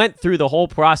 We went through the whole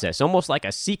process, almost like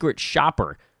a secret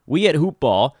shopper. We at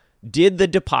Hoopball did the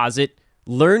deposit,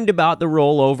 learned about the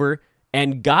rollover,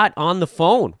 and got on the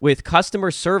phone with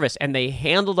customer service, and they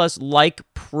handled us like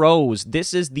pros.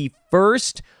 This is the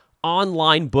first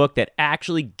online book that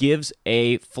actually gives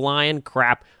a flying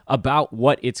crap about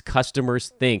what its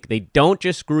customers think. They don't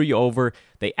just screw you over.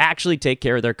 They actually take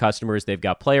care of their customers. They've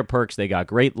got player perks. They got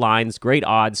great lines, great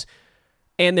odds,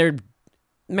 and they're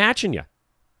matching you.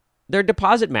 They're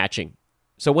deposit matching.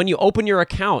 So when you open your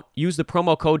account, use the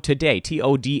promo code TODAY,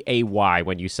 TODAY,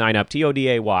 when you sign up,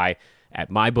 TODAY, at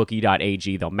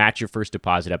mybookie.ag. They'll match your first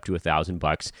deposit up to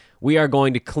 $1,000. We are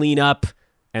going to clean up,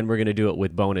 and we're going to do it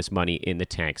with bonus money in the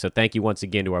tank. So thank you once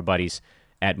again to our buddies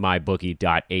at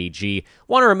mybookie.ag.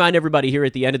 Want to remind everybody here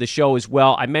at the end of the show as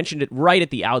well, I mentioned it right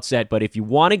at the outset, but if you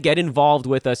want to get involved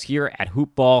with us here at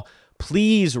Hoopball,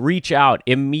 please reach out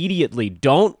immediately.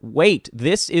 Don't wait.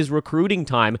 This is recruiting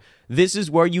time. This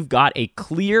is where you've got a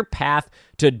clear path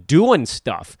to doing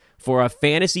stuff for a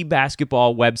fantasy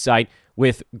basketball website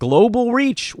with global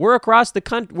reach. We're across the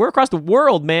country. We're across the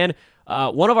world, man.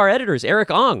 One of our editors,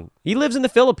 Eric Ong, he lives in the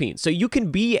Philippines, so you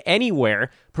can be anywhere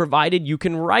provided you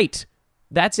can write.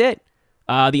 That's it.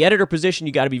 The editor position,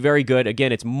 you got to be very good.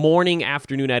 Again, it's morning,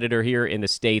 afternoon editor here in the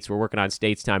States. We're working on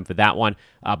States time for that one.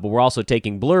 But we're also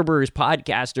taking blurbers,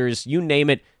 podcasters, you name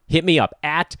it. Hit me up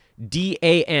at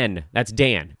DAN. That's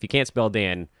Dan. If you can't spell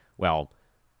Dan, well,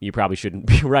 you probably shouldn't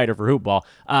be a writer for Hoopball.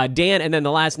 Dan, and then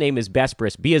the last name is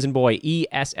Bespris. B as in boy,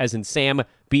 E-S as in Sam,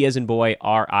 B as in boy,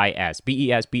 R-I-S.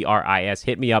 B-E-S-B-R-I-S.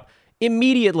 Hit me up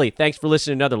immediately. Thanks for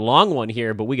listening to another long one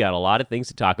here, but we got a lot of things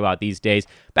to talk about these days.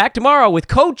 Back tomorrow with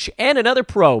Coach and another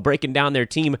pro breaking down their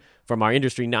team from our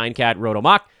Industry 9-Cat Roto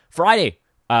Mock. Friday,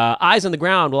 Eyes on the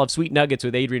Ground. We'll have Sweet Nuggets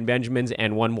with Adrian Benjamins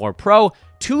and one more pro.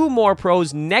 2 more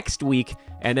pros next week,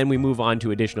 and then we move on to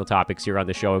additional topics here on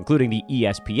the show, including the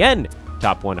ESPN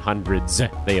Top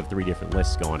 100s. They have 3 different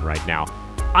lists going right now.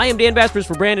 I am Dan Vespers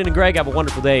for Brandon and Greg. Have a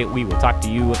wonderful day. We will talk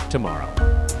to you tomorrow.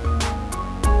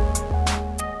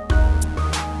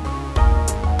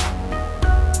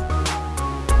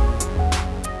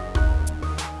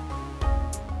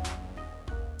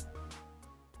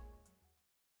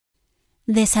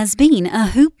 This has been a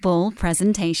Hoop Ball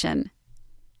presentation.